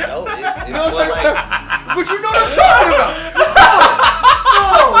sorry. I know. It's You know what I'm more saying? like, But you know what I'm talking about.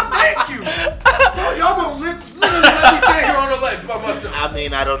 Oh, thank you. Oh, y'all gonna literally let me stand here on the ledge by myself. I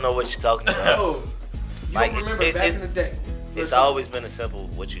mean, I don't know what you're talking about. Oh, you Like, don't remember it- back it- in the day. It's always been a simple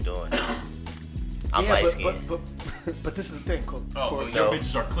what you doing. I'm light skinned. but this is the thing, Cole. Oh, Corey. well, your No.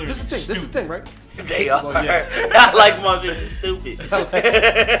 bitches are clearly This is the thing. This is the thing, right? They are. Well, yeah. I like my bitches stupid.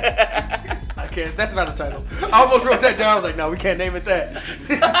 I can't. That's not a title. I almost wrote that down. I was like, no, we can't name it that.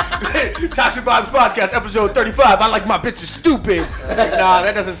 Toxic Vibes Podcast, episode 35. I like my bitches stupid. Like, nah,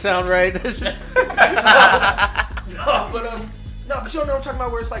 that doesn't sound right. No, but you don't know what I'm talking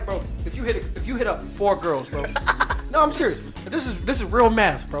about. Where it's like, bro, if you hit up 4 girls, bro. No, I'm serious. This is real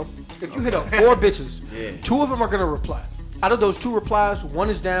math, bro. If you hit up 4 bitches, 2 of them are gonna reply. Out of those 2 replies, 1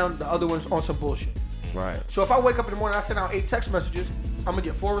 is down, the other one's on some bullshit. Right. So if I wake up in the morning, I send out 8 text messages, I'm gonna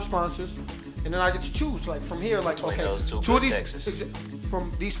get 4 responses, and then I get to choose. Like from here, like Between okay, those 2 of good these texts.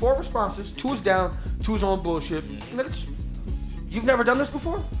 from these 4 responses, 2 is down, 2 is on bullshit. Nigga, you've never done this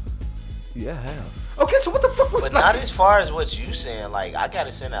before? Yeah, I have. Okay, so what the fuck? But not as far as what you saying. Like, I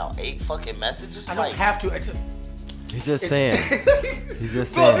gotta send out 8 fucking messages. I don't Like, have to. It's He's just saying. He's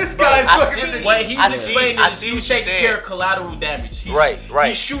just Bro, saying. this guy's fucking. What he's explaining I is see he's what you're taking saying. care of collateral damage. He's, Right.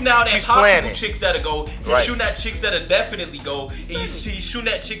 He's shooting out at He's possible planning. chicks that'll go. He's Right. shooting at chicks that'll definitely go. And he's shooting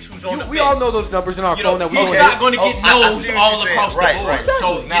at chicks who's on the We fence. all know those numbers in our You phone know, that we he's don't not hit. going to get I no's see what all you're saying. across Right, the board. right.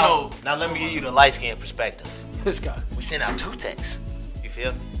 So, Now let me give you the light skin perspective. This guy. We send out 2 texts. You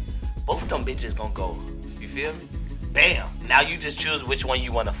feel me? Both of them bitches gonna go. You feel me? Bam. Now you just choose which one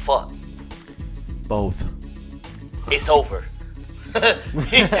you wanna fuck. Both. It's over.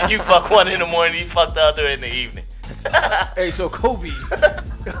 You fuck one in the morning, you fuck the other in the evening. Hey, so Kobe,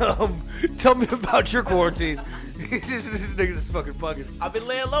 tell me about your quarantine. this nigga's just fucking bugging. I've been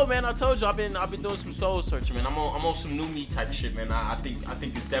laying low, man. I told you I've been doing some soul searching, man. I'm on some new me type shit, man. I think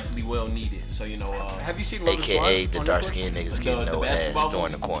it's definitely well needed. So Have you seen Love is Blind? AKA the on dark Netflix? skinned niggas The getting no ass basketball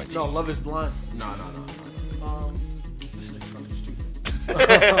during the movie? quarantine. No, Love is Blind. No. This nigga's fucking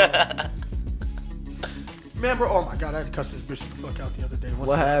stupid. Man, bro, oh my god, I had to cuss this bitch the fuck out the other day.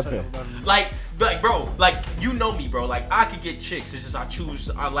 What happened? Like, bro, like you know me, bro. Like I could get chicks. It's just I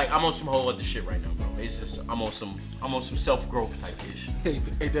choose. I'm on some whole other shit right now, bro. It's just I'm on some self growth type ish. Hey,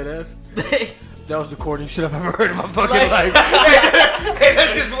 dead ass. That was the corniest shit I've ever heard in my fucking life. Hey,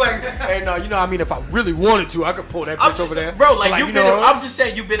 that's just like, hey, no, you know, I mean, if I really wanted to, I could pull that bitch over there. Bro, like you you've know, been. I'm just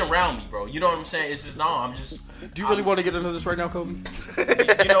saying you've been around me, bro. You know what I'm saying? It's just no. I'm just. Do you really want to get into this right now, Kobe?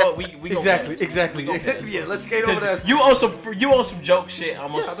 You know what? We Exactly. Yeah, let's skate over that. You own some joke shit.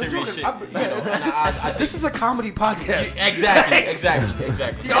 I'm on some serious shit. This is a comedy podcast.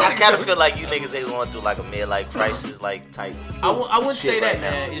 Exactly. I kind of feel like you niggas ain't going through like a midlife crisis like type. I wouldn't say shit that, right now.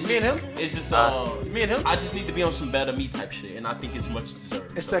 man. It's Me and just, him? It's just Me and him? I just need to be on some better me type shit, and I think it's much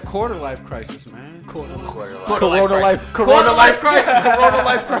deserved. It's that quarter life crisis, man. Quarter life. Corona life crisis.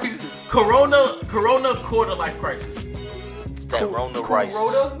 Corona quarter life crisis. It's that Rona Rices.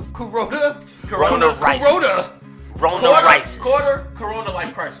 Corona Rices. Rona Rices. Corona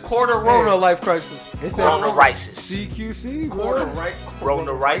life crisis. Rona life crisis. It's Rona that Rices. CQC, Quarter bro. right.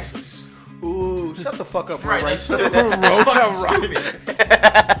 Rona Rices. Ooh, shut the fuck up, Right, right? that's fucking stupid.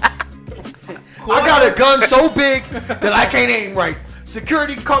 I got a gun so big that I can't aim right.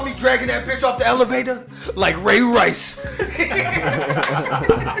 Security caught me dragging that bitch off the elevator like Ray Rice.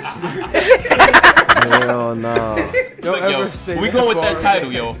 Hell no. Don't Look, ever yo, say we that go with that bar.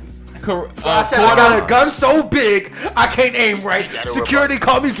 title, yo. I said I got a gun so big I can't aim right. You gotta Security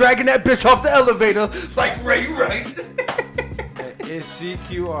caught me dragging that bitch off the elevator like Ray Rice. It's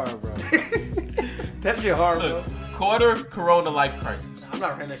CQR, bro. That shit hard, bro. Quarter Corona life crisis. I'm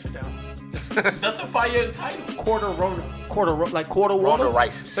not writing that shit down. That's a fire title. Quarter Rona. Like quarter Rona water.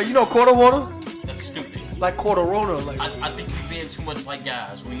 Rices. So you know quarter water? That's stupid. Like quarter Rona. Like I think we're being too much like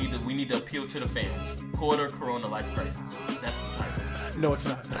guys. We need to appeal to the fans. Quarter Corona life crisis. That's the title. no, it's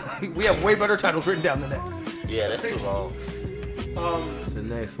not. We have way better titles written down than that. Yeah, that's too long. It's the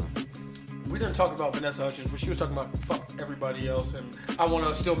next one. We didn't talk about Vanessa Hudgens, but she was talking about fuck everybody else, and I want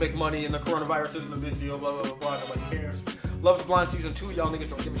to still make money, and the coronavirus isn't a big deal, blah, blah, blah, blah, nobody cares. Love is Blind Season 2, y'all niggas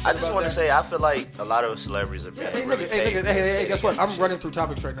don't give a shit I just about want to that. say, I feel like a lot of celebrities are being Hey, really nigga, hey, paid nigga, to hey, sit guess what? against I'm shit. running through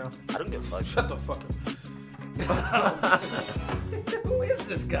topics right now. I don't give a fuck. Shut the fuck up. Who is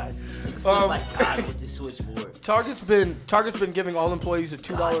this guy? God with the switchboard. Target's been giving all employees a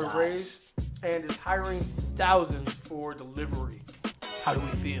 $2 raise and is hiring thousands for delivery. How do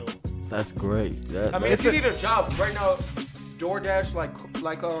we feel? That's great. I mean, if you need a job right now, DoorDash,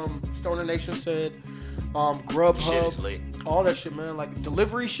 like Stoner Nation said, Shit Grubhub, is lit. all that shit, man, like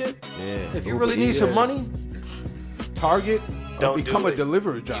delivery shit. Yeah. If you really need some money, Target Don't or become do a it.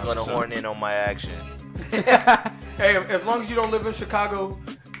 delivery job. You're gonna son. horn in on my action. hey, as long as you don't live in Chicago,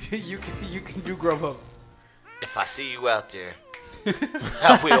 you can do Grubhub. If I see you out there,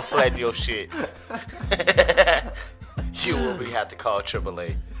 I will flatten your shit. You will have to call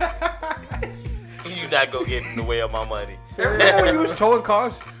AAA. You not gonna get in the way of my money. Remember when you was towing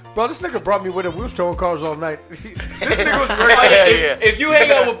cars? Bro, this nigga brought me with him. We was towing cars all night. This nigga was very If you hang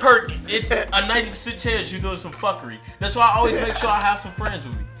out with Perk, it's a 90% chance you're doing some fuckery. That's why I always make sure I have some friends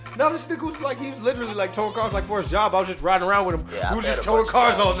with me. No, this nigga was like, he was literally like towing cars like for his job. I was just riding around with him. Yeah, we I've was had just a towing bunch of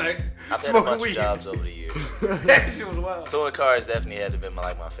cars all jobs. night. I've had a smoking bunch weed. of jobs over the years. That shit was wild. Towing cars definitely had to be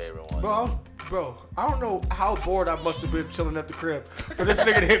my favorite one. Bro, I don't know how bored I must have been chilling at the crib. But this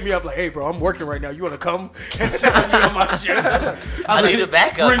nigga hit me up like, hey, bro, I'm working right now. You want to come and sit with me on my shit? I need a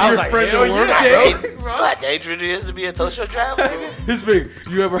backup. Bring I was your like, friend to hell work, yeah, bro. You know how dangerous it is to be a tow truck driver, nigga? His big.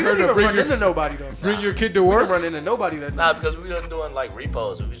 You ever We heard didn't of even run into bring nobody, though. your kid to We work? didn't run into nobody that Nah, night. because we wasn't doing like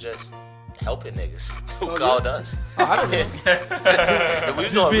repos. We was just helping niggas who called us. I don't know. If we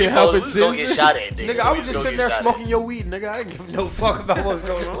was gonna being repost, helping we was gonna get citizens. shot at, nigga. Nigga, I We was just gonna sitting get there shot smoking your weed, nigga. I didn't give no fuck about what's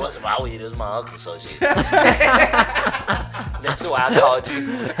going at. It on. wasn't my weed, it was my uncle's, so shit. That's why I called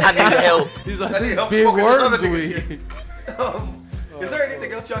you. I need help. He's like, I need help big smoking this worms other nigga weed. Is there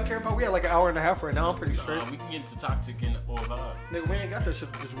anything else y'all care about? We had like an hour and a half right now. I'm pretty straight. We can get into toxic and or vibe. Nigga, we ain't got that shit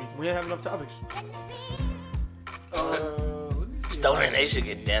this week. We ain't have enough topics. Let me see. Stoner Nation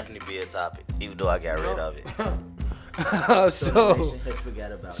could definitely be a topic, even though I got rid of it.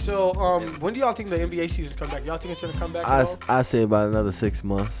 Forget about it. So, when do y'all think the NBA season come back? Y'all think it's gonna come back? at all? I say about another 6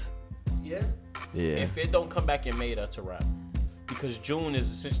 months. Yeah. Yeah. If it don't come back in May, that's a wrap. Because June is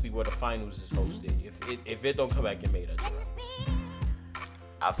essentially where the finals is hosted. If it don't come back in May, that's a wrap.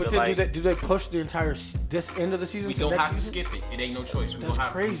 I feel But then like do they push the entire this end of the season We to don't next have to season? skip it. It ain't no choice. That's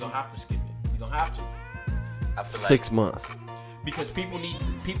crazy. We don't have to skip it. We don't have to. I feel like 6 months. Because people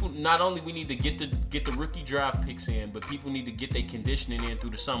not only we need to get the rookie draft picks in, but people need to get their conditioning in through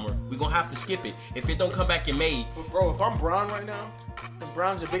the summer. We're gonna have to skip it. If it don't come back in May, But bro, if I'm Bron right now, and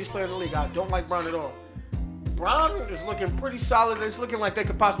Bron's the biggest player in the league, I don't like Bron at all. Bron is looking pretty solid. It's looking like they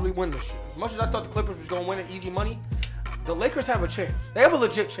could possibly win this shit. As much as I thought the Clippers was gonna win it easy money, the Lakers have a chance. They have a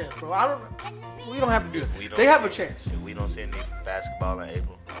legit chance, bro. We don't have to do if we it. don't They have a see- chance. If we don't see any basketball in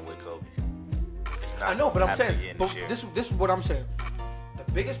April, I'm with Kobe. It's not I know, but I'm happening saying, again but this year. this is what I'm saying.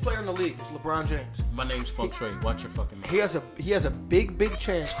 The biggest player in the league is LeBron James. my name's Funk Trey. Watch your fucking mouth. He has a big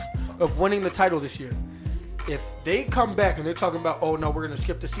chance of winning the title this year. If they come back and they're talking about, oh no, we're gonna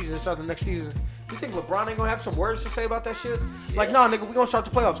skip the season and start the next season, you think LeBron ain't gonna have some words to say about that shit? Like, nah, nigga, we gonna start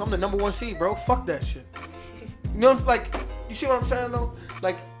the playoffs. I'm the number 1 seed, bro. Fuck that shit. You know, like, you see what I'm saying though?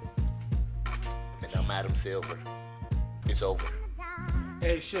 Like, And I'm Adam Silver. It's over.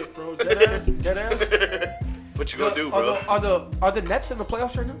 hey, shit, bro, dead ass. What you gonna do, bro? Are the Nets in the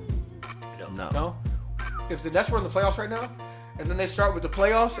playoffs right now? No. No. If the Nets were in the playoffs right now, and then they start with the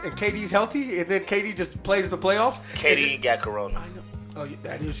playoffs, and KD's healthy, and then KD just plays the playoffs. Katie ain't got corona. I know. Oh, yeah,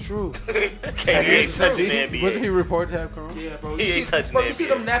 that is true. Katie ain't touching the NBA. Wasn't he reported to have corona? Yeah, bro. He ain't touching bro, the you see NBA.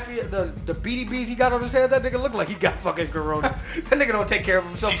 them nappy, the BDBs he got on his head? That nigga look like he got fucking corona. That nigga don't take care of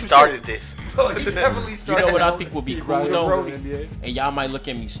himself. He for started shit. this. Bro, he definitely You started. know what I that. think would be He cool brought it though, over to the NBA. and y'all might look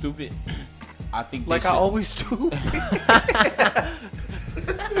at me stupid. I think they Like should, I always do.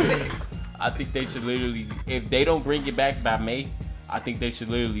 I think they should literally, if they don't bring it back by May, I think they should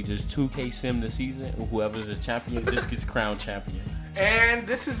literally just 2K sim the season, and whoever's the champion just gets crowned champion. And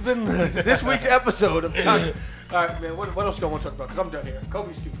this has been this week's episode of Talk. All right, man. What else do you want to talk about? Because I'm done here.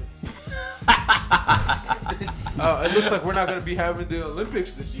 Kobe's stupid. It looks like we're not gonna be having the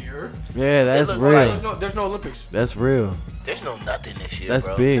Olympics this year. Yeah, that's looks real. There's no Olympics. That's real. There's no nothing this year, That's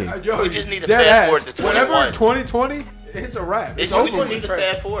bro. big. Yo, We just need to dead fast ass. forward to Whenever 21. 2020, it's a wrap. It's It's we over just need with. to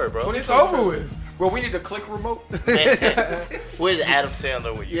fast forward, bro. It's over with. Bro, we need the click remote. Where's Adam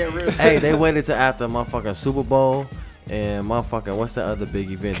Sandler when you Yeah, need really. Hey, they waited till after motherfucking Super Bowl and motherfucking what's the other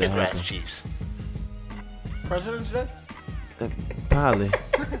big event that Congrats, happened? Chiefs. President's Day? Probably.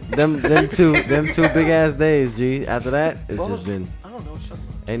 them two big ass days, G. After that, it's What just was- been. I don't know what you're talking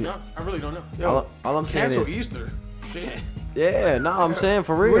about. And- No, I really don't know. Yo, All I'm saying cancel is, Easter. Shit. yeah, no, I'm saying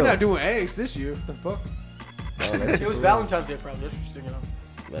for real. We're not doing eggs this year. The fuck? It was Valentine's Day, probably. That's what you're thinking of.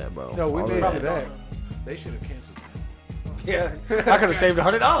 Yeah, bro. No, we All made it that- to that. They should have canceled that. Yeah, I could have saved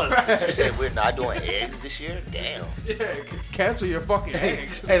 $100. You said we're not doing eggs this year? Damn. Yeah, cancel your fucking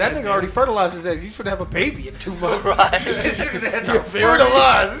eggs. Hey, that nigga already fertilized his eggs. You should have a baby in 2 months. Right. This nigga had to You're very-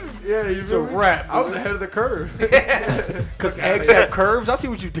 fertilize. Yeah, you It's a wrap. I was ahead of the curve. Because eggs have curves. I see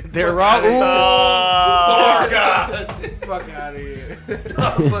what you did there, Rob. Ooh. Oh, God. Fuck out of here.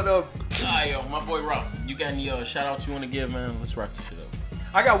 But Alright, yo, my boy Rob, you got any shout outs you want to give, man? Let's wrap this shit up.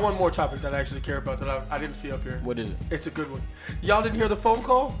 I got one more topic that I actually care about that I didn't see up here. What is it? It's a good one. Y'all didn't hear the phone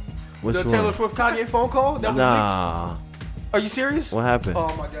call? Which The one? Taylor Swift Kanye phone call? That was Nah. leaked? Are you serious? What happened?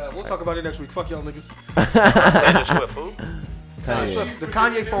 Oh my God. We'll talk about it next week. Fuck y'all niggas. Taylor Swift, fool. Taylor Kanye. Swift, the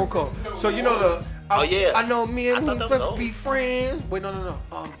Kanye phone call. So you know the. Oh, yeah. I know me I and thought him that was supposed to old. be friends. Wait, no.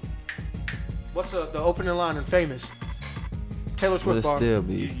 What's the opening line in Famous? Taylor Would Swift it bar. still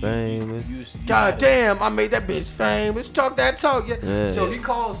be famous? God damn, I made that bitch famous. Talk that talk. Yeah. Yeah. So he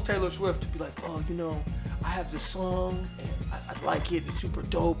calls Taylor Swift to be like, oh, you know, I have this song and I like it. It's super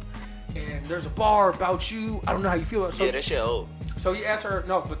dope. And there's a bar about you. I don't know how you feel about it. So, Yeah, that shit old. so he asked her,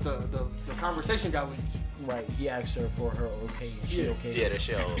 no, but the conversation got leaked. Right, he asked her for her okay, and she Yeah. okay. Yeah, that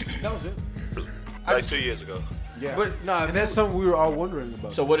shit old. That was it. Like 2 years ago. Yeah. But nah, And that's something we were all wondering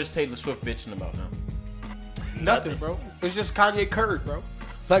about. So what is Taylor Swift bitching about now? nothing, bro. It's just Kanye curd, bro.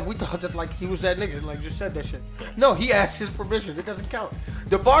 Like we thought that like he was that nigga, like just said that shit. No, he asked his permission. It doesn't count.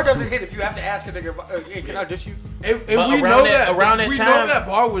 The bar doesn't hit if you have to ask a nigga, hey, can I dish you? And we around know that- that around that we time- know that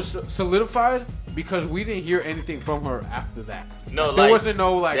bar was solidified because we didn't hear anything from her after that. No, there like, wasn't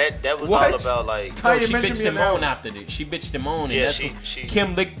no like that was what? all about like. How you She mention bitched me him now? on after this. She bitched him on, and Yeah, that's she- what she-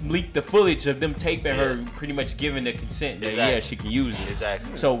 Kim leaked the footage of them taping her, Yeah. pretty much giving the consent that Exactly. yeah she can use it.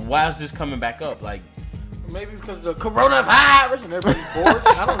 Exactly. So why is this coming back up? Like, Maybe because of the coronavirus and everybody's bored.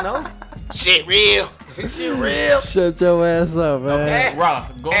 I don't know. Shit real. Shit real. Shut your ass up, man. okay, Ra,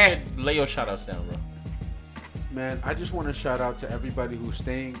 go ahead, lay your shout outs down, bro. Man, I just want to shout out to everybody who's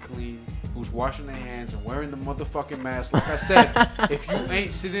staying clean, who's washing their hands and wearing the motherfucking mask. Like I said, if you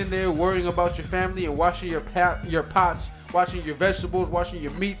ain't sitting there worrying about your family and washing your pots, washing your vegetables, washing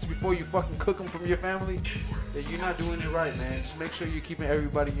your meats before you fucking cook them from your family, then you're not doing it right, man. Just make sure you're keeping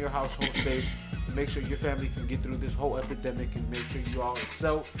everybody in your household safe. Make sure your family can get through this whole epidemic and make sure you all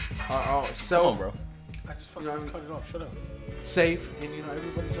are all Come on, bro. I just fucking cut it off. Shut up. safe, and you know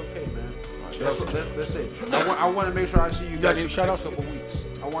everybody's okay, man. That's it. I want to make sure I see you got guys any in the shout-outs? next couple weeks.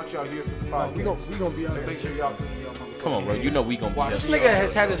 I want y'all here for the podcast. We gonna be on So there. make sure y'all clean your motherfucking Come on, bro. You hands. know we gonna be Watch there. This nigga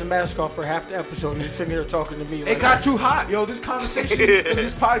has had his mask off for half the episode and he's sitting here talking to me. It got too hot, yo. This conversation in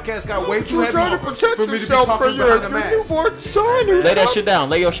this podcast got way too You're heavy trying to protect for me to be yourself from talking your behind a mask. newborn son. Who's Lay that shit down.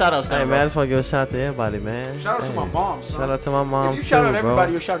 Lay your shout outs down. Hey, bro. man, I just want to give a shout out to everybody, man. Shout out to my mom, son. Shout out to my mom, If you too, shout out bro.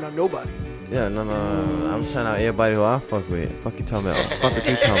 everybody, you're shouting out nobody. Yeah, no. I'm shouting out everybody who I fuck with. Fuck you talking about. Fuck what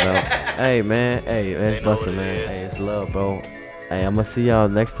you talking about. Hey, man, it's They know bustin', what it man. is. Hey, it's love, bro. Hey, I'm gonna see y'all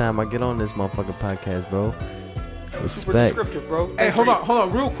next time I get on this motherfucking podcast, bro. Super Respect. descriptive, bro. Hey, hold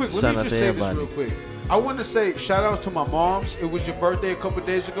on, real quick. Let Shout me out just to say everybody. this real quick. I want to say shout outs to my moms. It was your birthday a couple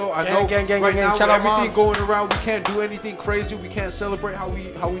days ago. I know Gang, right now shout with out everything moms. going around, we can't do anything crazy. We can't celebrate how we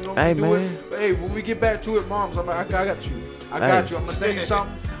normally Hey, do man. it. But hey, when we get back to it, moms, I got you. I got you. I'm gonna send you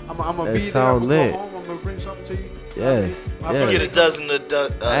something. I'm gonna It be there. I'm sound gonna lit. go home. I'm gonna bring something to you. Yes, My yes. birthday Get a dozen of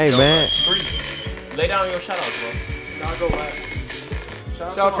Hey, man. donuts. Lay down your shout outs, bro. I'll go last.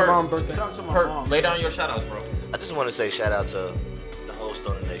 Shout Shout out out to to mom's birthday. Shout out to my Perk, mom. lay down your shout outs, bro. I just want to say shout out to the whole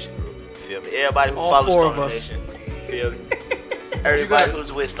Stoner Nation group. You feel me? Everybody who All follows four of Stoner us. Nation. You feel me? Everybody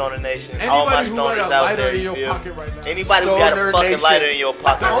who's with Stoner Nation. Anybody All my who got a stoners out lighter there. in You your feel pocket right now. me? Anybody who got a Stoner fucking Nation. lighter in your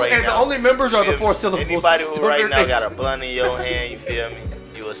pocket right And now. the only members are the Feel 4 me? syllables. Anybody who Stoner right now Nation. got a blunt in your hand, you feel me?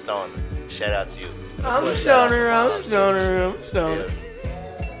 You a stoner. Shout out to you. And of I'm course, shout out to stoner, my I'm mom's stoner, I'm Feel stoner. me?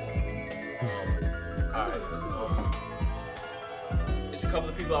 It's a couple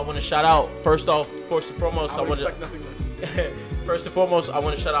of people I want to shout out. First and foremost, I want to. nothing less. First and foremost, I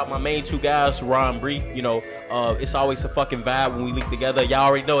want to shout out my main two guys, Ron and Bree. You know, it's always a fucking vibe when we link together. Y'all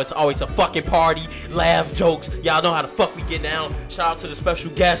already know it's always a fucking party, laugh, jokes. Y'all know how the fuck we get down. Shout out to the special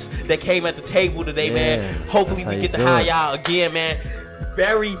guests that came at the table today, man. Yeah, Hopefully that's we how get you to do high it. y'all again, man.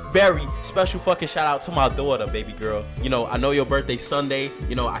 Very, very special fucking shout out to my daughter, baby girl. You know, I know your birthday's Sunday.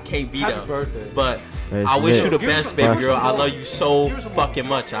 You know, I can't be Happy there. birthday. But It's I wish lit. you the Give her best, some- baby give her girl. some I love horns. you so Give her some fucking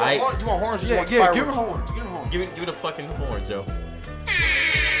much, alright? You want horns or you Yeah, want give her fireworks? horns. Give her horns. Give me the fucking horns, yo.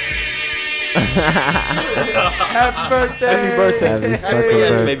 Happy birthday. Happy birthday. Happy fucking Yes,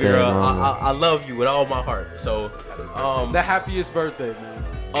 birthday, baby girl. mama. I love you with all my heart. So, The happiest birthday, man.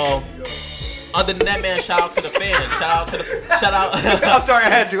 other than that, man, shout out to the fans. Shout out. I'm sorry, I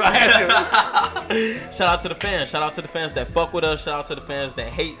had to. Shout out to the fans. Shout out to the fans that fuck with us. Shout out to the fans that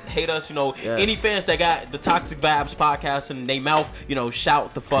hate us. You know, Yes. any fans that got the Toxic Vibes podcast in their mouth, you know,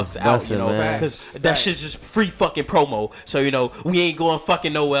 shout the fucks It's out. bustin', You know, man. because that Facts. shit's just free fucking promo. So you know, we ain't going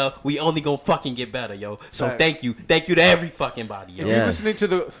fucking nowhere. We only gonna fucking get better, yo. So Facts. thank you to every fucking body, yo. If Yeah. you're listening to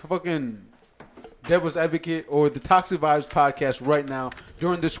the fucking Devil's Advocate or the Toxic Vibes podcast right now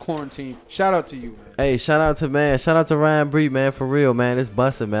during this quarantine, shout out to you, man. Hey, shout out to Ryan Bree, man, for real, man. It's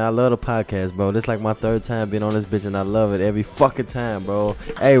busted, man. I love the podcast, bro. This like my 3rd time being on this bitch, and I love it every fucking time, bro.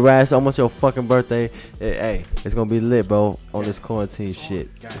 Hey, Ryan, it's almost your fucking birthday. Hey, it's gonna be lit, bro, on this quarantine shit.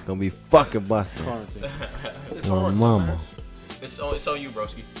 It's gonna be fucking busted. Quarantine. Oh, mama. It's on you,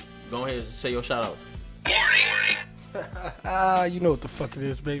 broski. Go ahead and say your shout outs. You know what the fuck it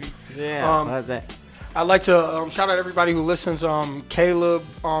is, baby. Yeah, how's that? I'd like to shout out everybody who listens. Caleb,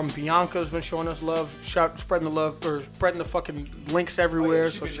 Bianca's been showing us love, spreading the love, or spreading the fucking links everywhere.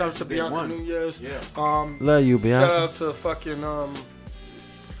 she So been shout out there to since day Bianca one. Nunez. Yeah. Love you, Shout Bianca. out to fucking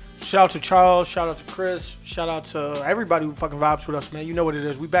shout out to Charles. Shout out to Chris. Shout out to everybody who fucking vibes with us, man. You know what it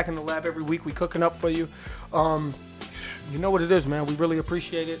is. We back in the lab every week. We cooking up for you. You know what it is, man. We really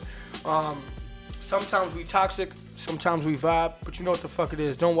appreciate it. Sometimes we toxic, sometimes we vibe, but you know what the fuck it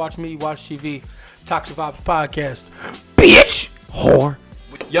is. Don't watch me, watch TV. Toxic Vibes Podcast. Bitch! Whore.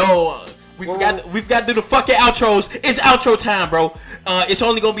 Yo, We got to do the fucking outros. It's outro time, bro. It's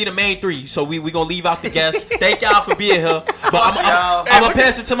only gonna be the main three, so we gonna leave out the guests. Thank y'all for being here. But I'm gonna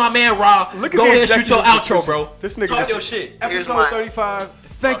pass it to my man Rob. Go ahead and shoot your outro, bro. This nigga talk your shit. Episode 35.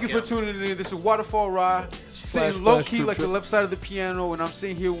 Thank you for tuning in. This is Waterfall Rye. Sitting low key like the left side of the piano, and I'm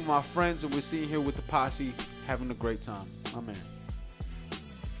sitting here with my friends, and we're sitting here with the posse, having a great time. My man.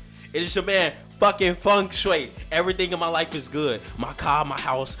 It is your man, fucking Feng Shui. Everything in my life is good. My car, my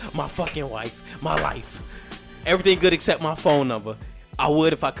house, my fucking wife, my life. Everything good except my phone number. I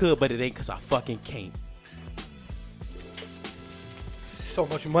would if I could, but it ain't because I fucking can't. So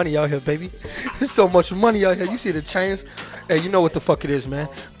much money out here, baby. There's so much money out here. You see the chains? Hey, you know what the fuck it is, man.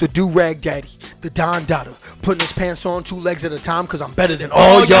 The do-rag daddy, the Don Dada, putting his pants on 2 legs at a time because I'm better than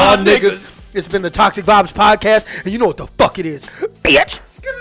all y'all niggas. It's been the Toxic Vibes Podcast, and you know what the fuck it is, bitch.